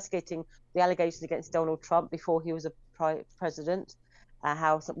they're investigating the allegations against Donald Trump before he was a president.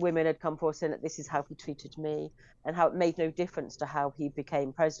 how some women had come forward saying that this is how he treated me, and how it made no difference to how he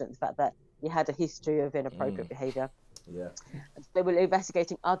became president, the fact that he had a history of inappropriate behaviour. Yeah. They were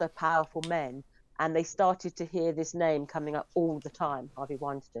investigating other powerful men, and they started to hear this name coming up all the time, Harvey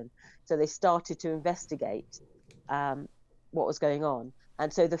Weinstein. So they started to investigate what was going on.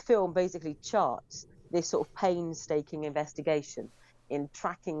 And so the film basically charts this sort of painstaking investigation in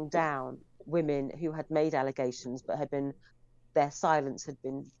tracking down women who had made allegations but their silence had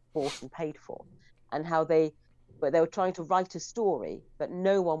been bought and paid for, and how they were trying to write a story, but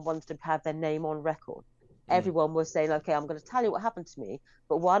no one wanted to have their name on record. Everyone was saying, okay, I'm going to tell you what happened to me,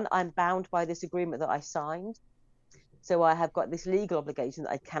 but one, I'm bound by this agreement that I signed. So I have got this legal obligation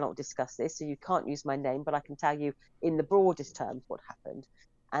that I cannot discuss this. So you can't use my name, but I can tell you in the broadest terms what happened.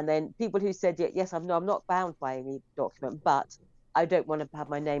 And then people who said, yes, I'm not bound by any document, but I don't want to have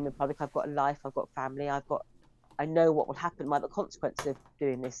my name in public. I've got a life, I've got family, I know what will happen, what the consequences of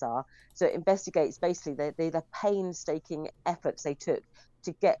doing this are. So it investigates basically the painstaking efforts they took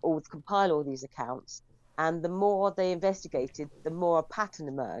to compile all these accounts. And the more they investigated, the more a pattern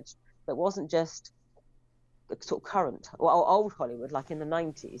emerged that wasn't just sort of current or old Hollywood, like in the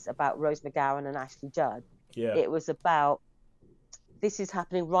 90s, about Rose McGowan and Ashley Judd. Yeah. It was about, this is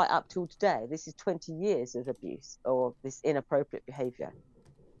happening right up till today. This is 20 years of abuse or this inappropriate behaviour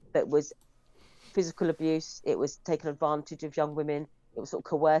that was physical abuse. It was taking advantage of young women. It was sort of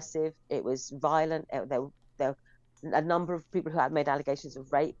coercive. It was violent. There were a number of people who had made allegations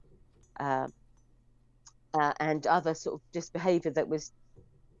of rape. And other sort of just behaviour that was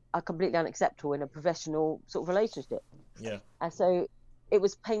completely unacceptable in a professional sort of relationship. Yeah. And so it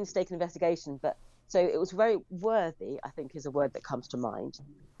was painstaking investigation, but so it was very worthy, I think is a word that comes to mind.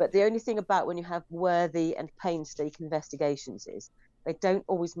 But the only thing about when you have worthy and painstaking investigations is they don't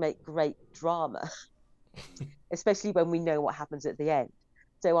always make great drama, especially when we know what happens at the end.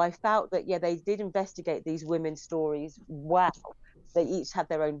 So I felt that, they did investigate these women's stories well. They each had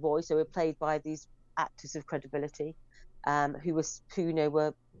their own voice. They were played by these actors of credibility, who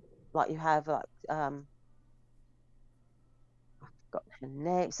were like, you have I've got her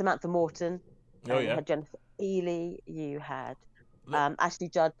name, Samantha Morton. Oh, You had Jennifer Ely. You had Ashley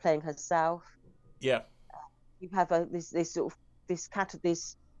Judd playing herself. Yeah. You have this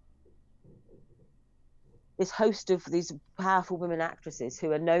host of these powerful women actresses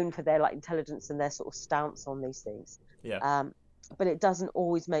who are known for their like intelligence and their sort of stance on these things. Yeah. But it doesn't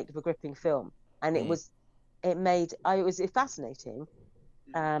always make a gripping film. And it was fascinating,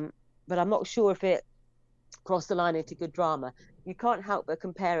 but I'm not sure if it crossed the line into good drama. You can't help but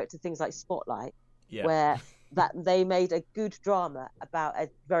compare it to things like Spotlight, where that they made a good drama about a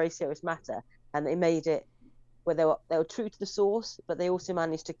very serious matter, and they made it where they were true to the source, but they also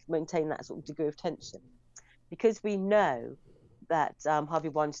managed to maintain that sort of degree of tension, because we know that Harvey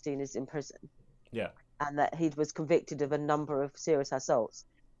Weinstein is in prison, and that he was convicted of a number of serious assaults.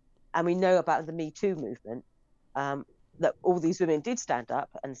 And we know about the Me Too movement, that all these women did stand up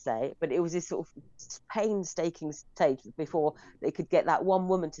and say, but it was this sort of painstaking stage before they could get that one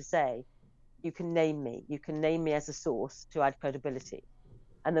woman to say, you can name me as a source to add credibility.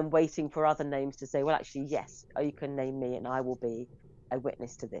 And then waiting for other names to say, well, actually, yes, you can name me and I will be a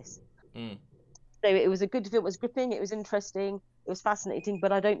witness to this. So it was a good film. It was gripping. It was interesting. It was fascinating,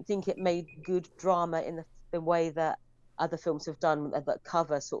 but I don't think it made good drama in the way that other films have done that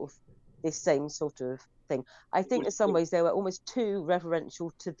cover sort of this same sort of thing. I think in some ways they were almost too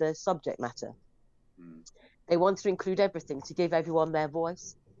reverential to the subject matter. They wanted to include everything to give everyone their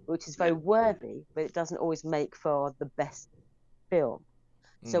voice, which is very worthy, but it doesn't always make for the best film.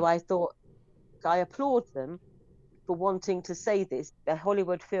 So I thought, I applaud them for wanting to say this, a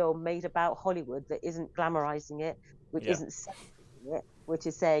Hollywood film made about Hollywood that isn't glamorizing it, which isn't celebrating it, which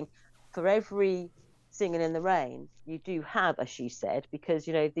is saying for every Singing in the Rain, you do have a She Said, because,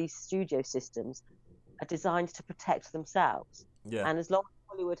 these studio systems are designed to protect themselves. And as long as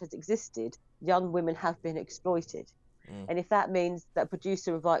Hollywood has existed, young women have been exploited. And if that means that a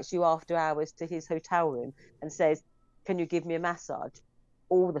producer invites you after hours to his hotel room and says, can you give me a massage?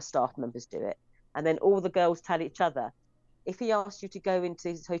 All the staff members do it. And then all the girls tell each other, if he asks you to go into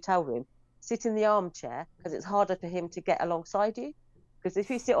his hotel room, sit in the armchair, because it's harder for him to get alongside you. Because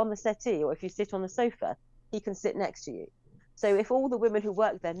if you sit on the settee or if you sit on the sofa, he can sit next to you. So if all the women who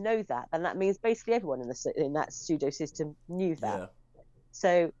work there know that, then that means basically everyone in that studio system knew that.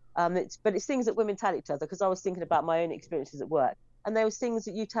 So it's things that women tell each other, because I was thinking about my own experiences at work. And there was things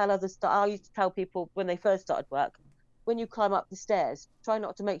that you tell others. I used to tell people when they first started work, when you climb up the stairs, try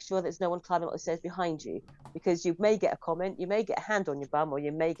not to make sure there's no one climbing up the stairs behind you, because you may get a comment, you may get a hand on your bum, or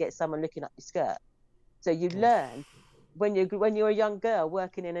you may get someone looking up your skirt. So you learn when you're a young girl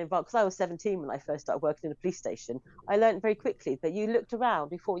working in an environment, because I was 17 when I first started working in a police station, I learned very quickly that you looked around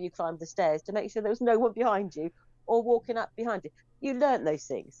before you climbed the stairs to make sure there was no one behind you or walking up behind you. You learnt those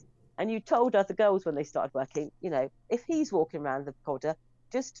things, and you told other girls when they started working, if he's walking around the corridor,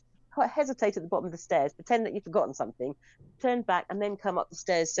 just hesitate at the bottom of the stairs, pretend that you've forgotten something, turn back, and then come up the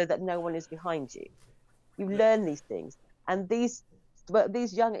stairs so that no one is behind you. You learn these things, and these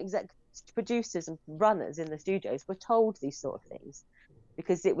young producers and runners in the studios were told these sort of things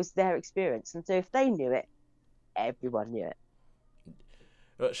because it was their experience, and so if they knew it, everyone knew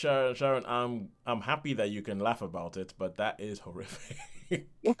it. Sharon, I'm happy that you can laugh about it, but that is horrific.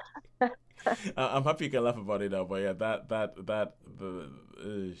 I'm happy you can laugh about it now, but yeah,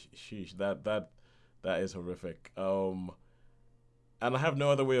 that is horrific. And I have no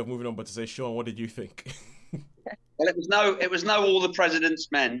other way of moving on but to say, Sean, what did you think? Well, it was no All the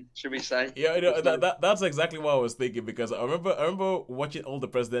President's Men, should we say? Yeah, that's exactly what I was thinking, because I remember watching All the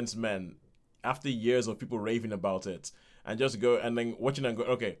President's Men after years of people raving about it, and then watching and go,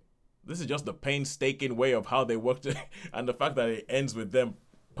 okay, this is just the painstaking way of how they worked it, and the fact that it ends with them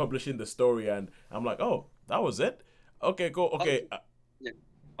publishing the story, and I'm like, oh, that was it? Okay, cool. Okay. Yeah.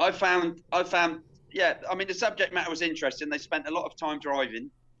 I found, yeah, I mean, the subject matter was interesting. They spent a lot of time driving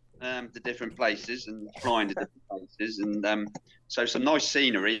to different places and flying to different places, and so some nice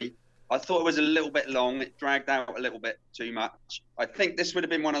scenery. I thought it was a little bit long. It dragged out a little bit too much. I think this would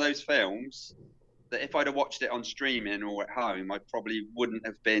have been one of those films that if I'd have watched it on streaming or at home, I probably wouldn't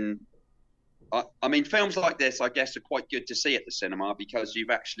have been. I mean, films like this, I guess, are quite good to see at the cinema because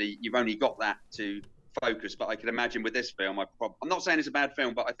you've only got that to focus. But I can imagine with this film, I'm not saying it's a bad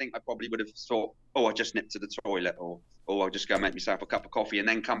film, but I think I probably would have thought, oh, I just nipped to the toilet, or I'll just go make myself a cup of coffee and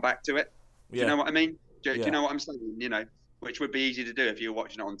then come back to it. Do you know what I mean? Do you know what I'm saying? Which would be easy to do if you were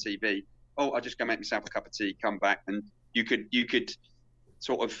watching it on TV. Oh, I'll just go make myself a cup of tea, come back, and you could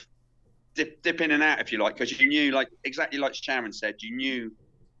sort of dip in and out if you like, because you knew, like exactly like Sharon said, you knew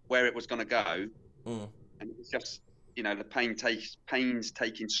where it was going to go, and it was just the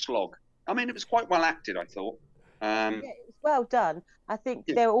painstaking slog. I mean, it was quite well acted, I thought. Yeah, it was well done. I think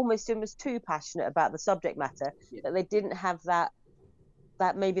they were almost too passionate about the subject matter that they didn't have that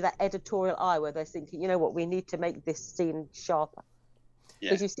editorial eye where they're thinking, you know what, we need to make this scene sharper.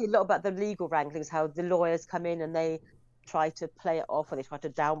 Because you see a lot about the legal wranglings, how the lawyers come in and they try to play it off, or they try to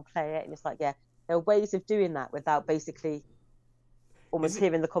downplay it, and it's like, yeah, there are ways of doing that without basically almost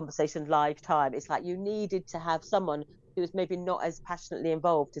hearing the conversation live time. It's like you needed to have someone who was maybe not as passionately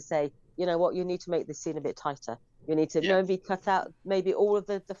involved to say, you know what, you need to make this scene a bit tighter. You need to maybe cut out maybe all of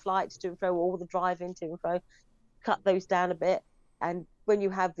the flights to and fro, all the driving to and fro, cut those down a bit. And when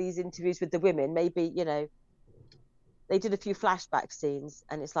you have these interviews with the women, maybe, they did a few flashback scenes,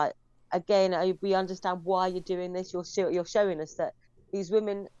 and it's like, again, we understand why you're doing this. You're showing us that these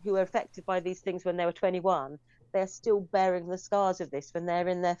women who were affected by these things when they were 21, they're still bearing the scars of this when they're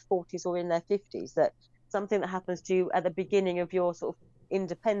in their 40s or in their 50s, that something that happens to you at the beginning of your sort of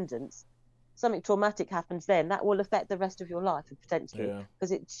independence, something traumatic happens then, that will affect the rest of your life potentially.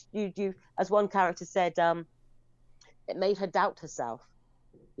 Because you as one character said, it made her doubt herself,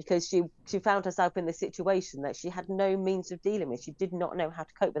 because she found herself in this situation that she had no means of dealing with. She did not know how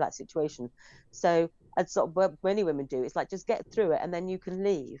to cope with that situation. So, as sort of what many women do, it's like, just get through it and then you can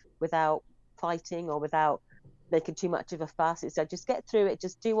leave without fighting or without making too much of a fuss. It's like, just get through it,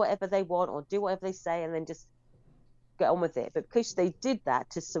 just do whatever they want or do whatever they say, and then just get on with it. But because they did that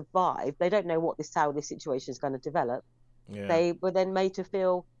to survive, they don't know how this situation is going to develop. They were then made to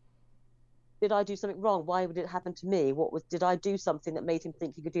feel, did I do something wrong? Why would it happen to me? Did I do something that made him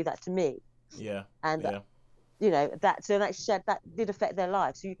think he could do that to me? And that did affect their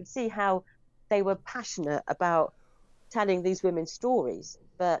lives. So you can see how they were passionate about telling these women's stories,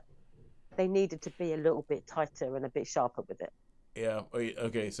 but they needed to be a little bit tighter and a bit sharper with it. Yeah.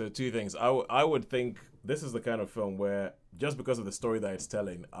 Okay. So two things. I would think this is the kind of film where, just because of the story that it's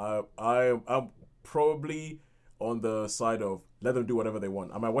telling, I'm probably on the side of let them do whatever they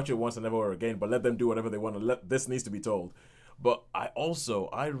want. I might watch it once and never again, but let them do whatever they want, and this needs to be told. But I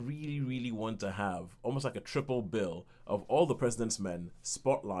really, really want to have almost like a triple bill of All the President's Men,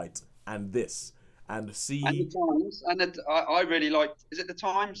 Spotlight, and this, and see. And the Times, I really like. Is it the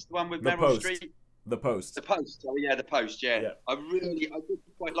Times, the one with Meryl Streep? The Post. The Post. Oh yeah, the Post. Yeah. I did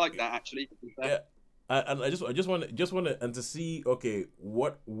quite like that, actually. Yeah. And I just want to and to see, okay,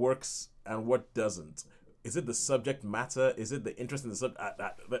 what works and what doesn't. Is it the subject matter? Is it the interest in the subject?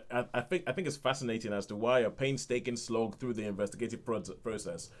 I think it's fascinating as to why a painstaking slog through the investigative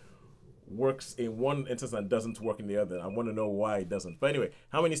process works in one instance and doesn't work in the other. I want to know why it doesn't. But anyway,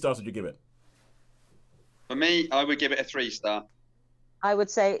 how many stars would you give it? For me, I would give it a 3-star. I would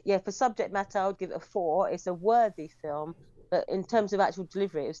say, yeah, for subject matter, I would give it a 4. It's a worthy film, but in terms of actual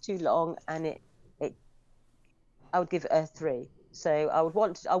delivery, it was too long, and I would give it a 3. So I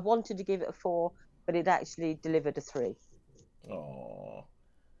wanted to give it a 4, but it actually delivered a 3. Oh.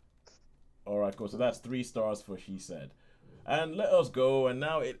 All right, cool. So that's 3 stars for She Said. And let us go. And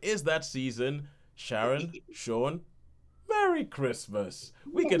now it is that season. Sharon, Sean, Merry Christmas.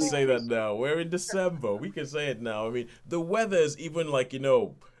 We can say that now. We're in December. We can say it now. I mean, the weather is even like,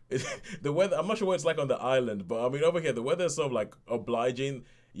 the weather, I'm not sure what it's like on the island, but I mean, over here, the weather is sort of like obliging.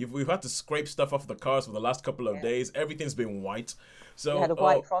 We've had to scrape stuff off the cars for the last couple of days. Everything's been white. So We had a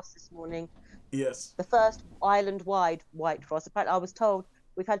white frost this morning. Yes. The first island-wide white frost. Apparently, I was told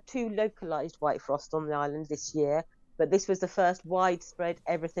we've had 2 localized white frost on the island this year, but this was the first widespread.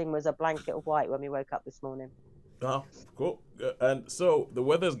 Everything was a blanket of white when we woke up this morning. Oh, cool. And so the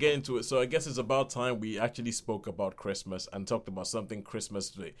weather's getting to it. So I guess it's about time we actually spoke about Christmas and talked about something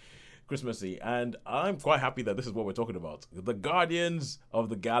Christmassy. And I'm quite happy that this is what we're talking about. The Guardians of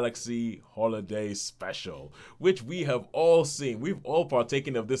the Galaxy Holiday Special, which we have all seen. We've all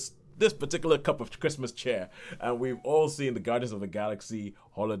partaken of this particular cup of Christmas cheer, and we've all seen the Guardians of the Galaxy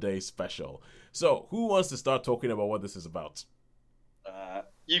Holiday Special. So who wants to start talking about what this is about?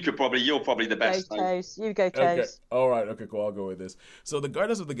 You're probably the best. You go, Toes. Okay. All right. Okay, cool. I'll go with this. So the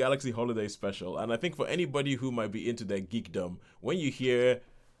Guardians of the Galaxy Holiday Special, and I think for anybody who might be into their geekdom, when you hear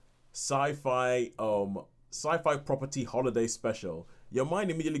sci-fi property holiday special, your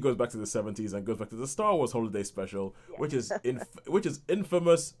mind immediately goes back to the 70s and goes back to the Star Wars Holiday Special, which is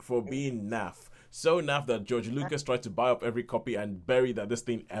infamous for being naff. So naff that George Lucas tried to buy up every copy and bury that this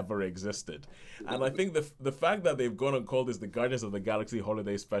thing ever existed. And I think the fact that they've gone and called this the Guardians of the Galaxy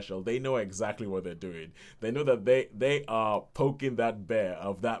Holiday Special, they know exactly what they're doing. They know that they are poking that bear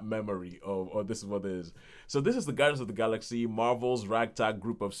of that memory of this is what it is. So this is the Guardians of the Galaxy, Marvel's ragtag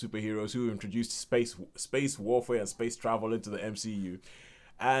group of superheroes who introduced space warfare and space travel into the MCU.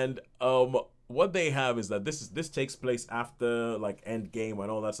 And what they have is that this takes place after like Endgame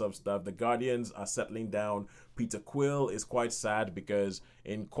and all that sort of stuff. The Guardians are settling down. Peter Quill is quite sad because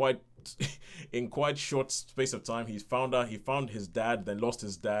in quite short space of time he found his dad, then lost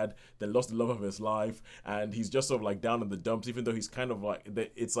his dad, then lost the love of his life, and he's just sort of like down in the dumps, even though he's kind of like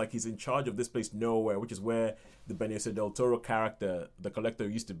it's like he's in charge of this place Nowhere, which is where the Benicio del Toro character, the Collector,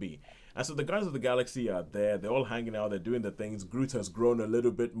 used to be. And so the Guardians of the Galaxy are there. They're all hanging out. They're doing the things. Groot has grown a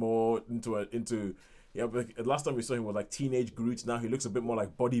little bit more into last time we saw him was like teenage Groot. Now he looks a bit more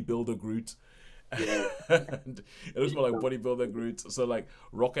like bodybuilder Groot. And it looks more like bodybuilder Groot. So like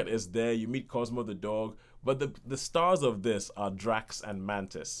Rocket is there. You meet Cosmo the dog. But the stars of this are Drax and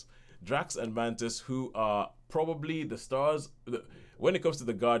Mantis. Drax and Mantis, who are probably the stars. When it comes to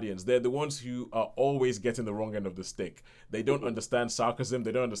the Guardians, they're the ones who are always getting the wrong end of the stick. They don't understand sarcasm.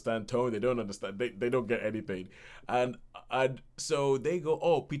 They don't understand tone. They don't understand. They don't get anything. And so they go,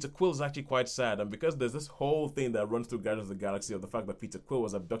 oh, Peter Quill is actually quite sad. And because there's this whole thing that runs through Guardians of the Galaxy of the fact that Peter Quill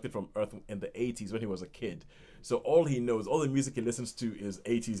was abducted from Earth in the 80s when he was a kid. So all he knows, all the music he listens to is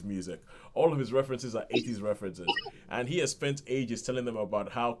 80s music. All of his references are 80s references. And he has spent ages telling them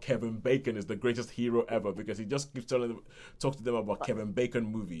about how Kevin Bacon is the greatest hero ever because he just keeps talk to them about Kevin Bacon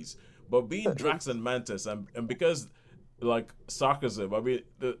movies. But being Drax and Mantis, and because like sarcasm, I mean,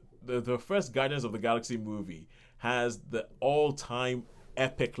 the first Guardians of the Galaxy movie has the all-time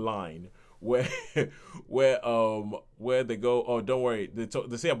epic line where they go, oh, don't worry,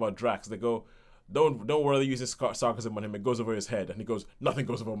 they say about Drax, they go, don't worry using sarcasm on him, it goes over his head, and he goes, nothing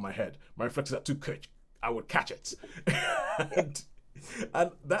goes over my head, my reflexes are too quick, I would catch it.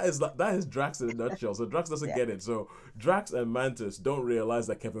 And that is Drax in a nutshell. So Drax doesn't get it. So Drax and Mantis don't realize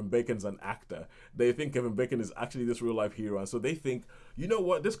that Kevin Bacon's an actor. They think Kevin Bacon is actually this real life hero, and so they think, you know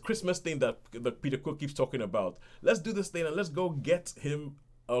what, this Christmas thing that Peter Quill keeps talking about, let's do this thing and let's go get him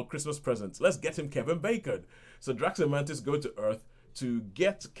a Christmas present. Let's get him Kevin Bacon. So Drax and Mantis go to Earth to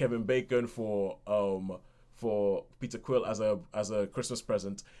get Kevin Bacon for Peter Quill as a Christmas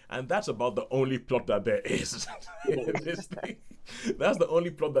present, and that's about the only plot that there is in this thing. That's the only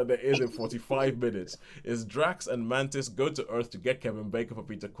plot that there is in 45 minutes. Is Drax and Mantis go to Earth to get Kevin Bacon for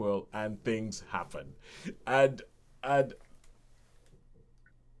Peter Quill, and things happen. And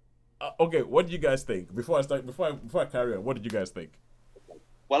okay, what do you guys think? Before I carry on, what did you guys think?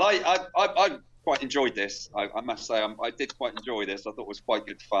 Well, I quite enjoyed this. I must say, I did quite enjoy this. I thought it was quite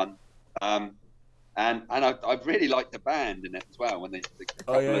good fun. And I really liked the band in it as well when they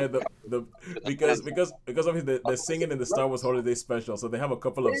because obviously they're singing in the Star Wars Holiday Special, so they have a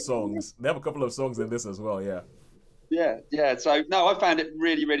couple of songs. They have a couple of songs in this as well, yeah. Yeah. So no, I found it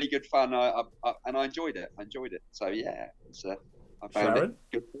really, really good fun. And I enjoyed it. So yeah, I found Sharon?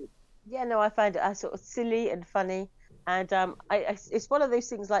 it good. Yeah, no, I find it sort of silly and funny, and it's one of those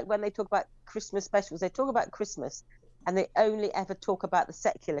things like when they talk about Christmas specials, they talk about Christmas, and they only ever talk about the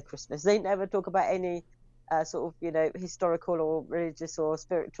secular Christmas. They never talk about any sort of historical or religious or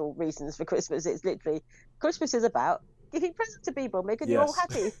spiritual reasons for Christmas. It's literally Christmas is about giving presents to people, making you all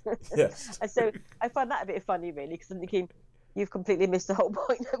happy. Yes. And so I find that a bit funny, really, because I'm thinking you've completely missed the whole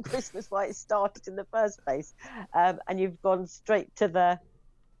point of Christmas, why it started in the first place, and you've gone straight to the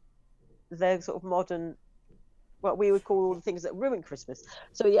sort of modern, what we would call all the things that ruin Christmas.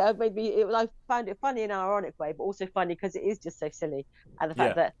 So yeah, I found it funny in an ironic way, but also funny because it is just so silly, and the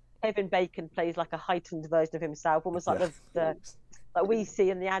fact that Kevin Bacon plays like a heightened version of himself, almost like the like we see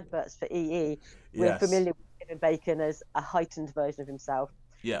in the adverts for EE. We're familiar with Kevin Bacon as a heightened version of himself.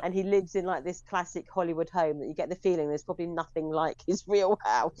 Yeah. And he lives in like this classic Hollywood home that you get the feeling there's probably nothing like his real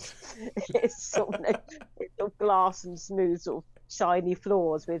house. It's sort of glass and smooth, sort of shiny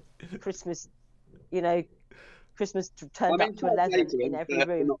floors with Christmas, Christmas turned up to 11 in every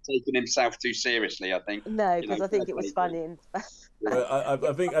room. Not taking himself too seriously, I think. No, because I think it was funny. And I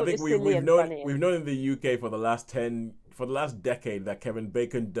think we've known in the UK for the last decade that Kevin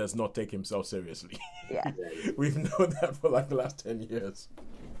Bacon does not take himself seriously. Yeah. We've known that for like the last 10 years.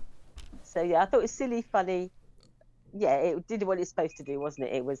 So yeah, I thought it was silly, funny. Yeah, it did what it's supposed to do, wasn't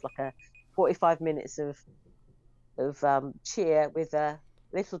it? It was like a 45 minutes of cheer with a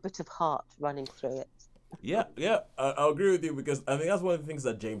little bit of heart running through it. Yeah, I'll agree with you, because I think that's one of the things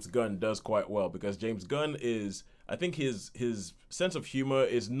that James Gunn does quite well, because James Gunn I think his sense of humor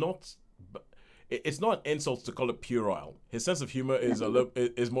is not, it's not an insult to call it puerile. His sense of humor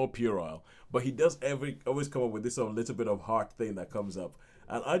is more puerile, but he does always come up with this sort of little bit of heart thing that comes up,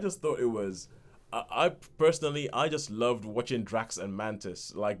 and I just thought it was. I personally just loved watching Drax and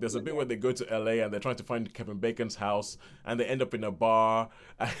Mantis. Like, there's a bit where they go to LA and they're trying to find Kevin Bacon's house, and they end up in a bar,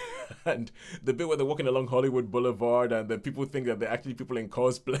 and the bit where they're walking along Hollywood Boulevard, and then people think that they're actually people in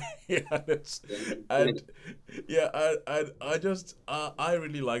cosplay, I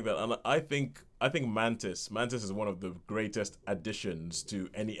really like that, and I think Mantis is one of the greatest additions to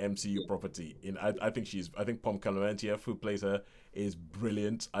any MCU property. I think Pom Klementieff, who plays her, is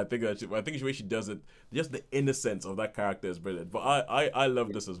brilliant. I think the way she does it, just the innocence of that character is brilliant. But I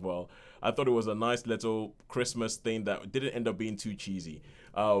love this as well. I thought it was a nice little Christmas thing that didn't end up being too cheesy.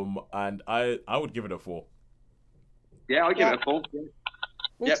 And I would give it a 4. Yeah, I'll give it a 4.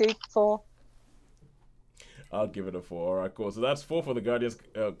 Me too, 4. I'll give it a 4. All right, cool. So that's 4 for the Guardians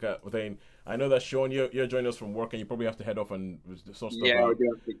thing. I know that Sean, you're joining us from work, and you probably have to head off and sort stuff out. Yeah, I do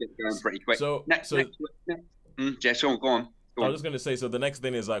have to get going pretty quick. Sean, go on. I was just going to say, so the next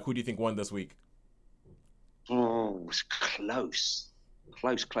thing is, like, who do you think won this week? Oh, it's close.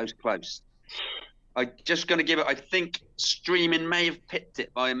 I'm just going to give it, I think streaming may have pipped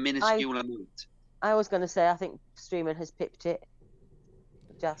it by a minuscule amount. I was going to say, I think streaming has pipped it.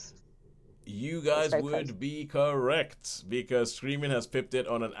 You guys would be correct, because streaming has pipped it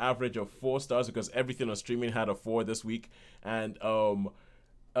on an average of 4 stars, because everything on streaming had a 4 this week, and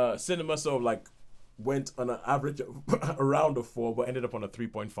cinema sort of like went on an average of around a 4, but ended up on a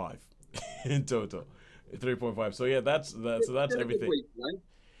 3.5 in total. 3.5. So yeah, that's everything.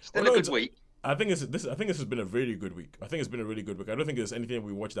 Still a good week. I think this has been a really good week. I think it's been a really good week. I don't think there's anything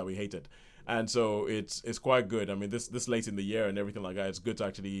we watched that we hated, and so it's quite good. I mean, this late in the year and everything like that, it's good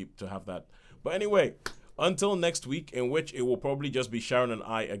to have that. But anyway, until next week, in which it will probably just be Sharon and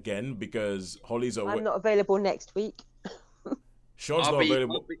I again, because Holly's away. I'm not available next week. Sean's not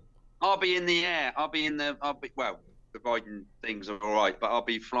available. I'll be in the air. Providing things are all right, but I'll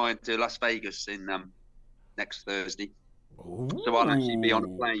be flying to Las Vegas in next Thursday. Ooh. So I'll actually be on a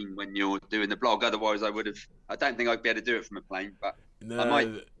plane when you're doing the blog. Otherwise, I don't think I'd be able to do it from a plane, but I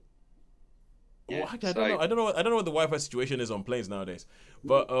might. Yeah, I don't know what the Wi-Fi situation is on planes nowadays.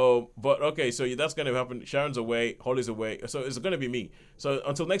 But okay, so that's gonna happen. Sharon's away, Holly's away, so it's gonna be me. So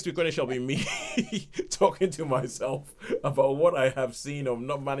until next week, it shall be me talking to myself about what I have seen or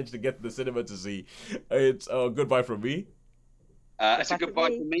not managed to get to the cinema to see. It's goodbye from me. It's a goodbye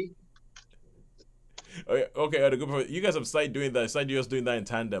from me. Okay, you guys have started doing that. Started just doing that in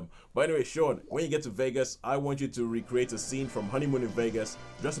tandem. But anyway, Sean, when you get to Vegas, I want you to recreate a scene from Honeymoon in Vegas,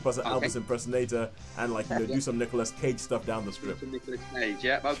 dress up as an Elvis impersonator, and do some Nicolas Cage stuff down the strip. Some Nicolas Cage,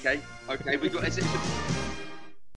 yeah. Okay. We got.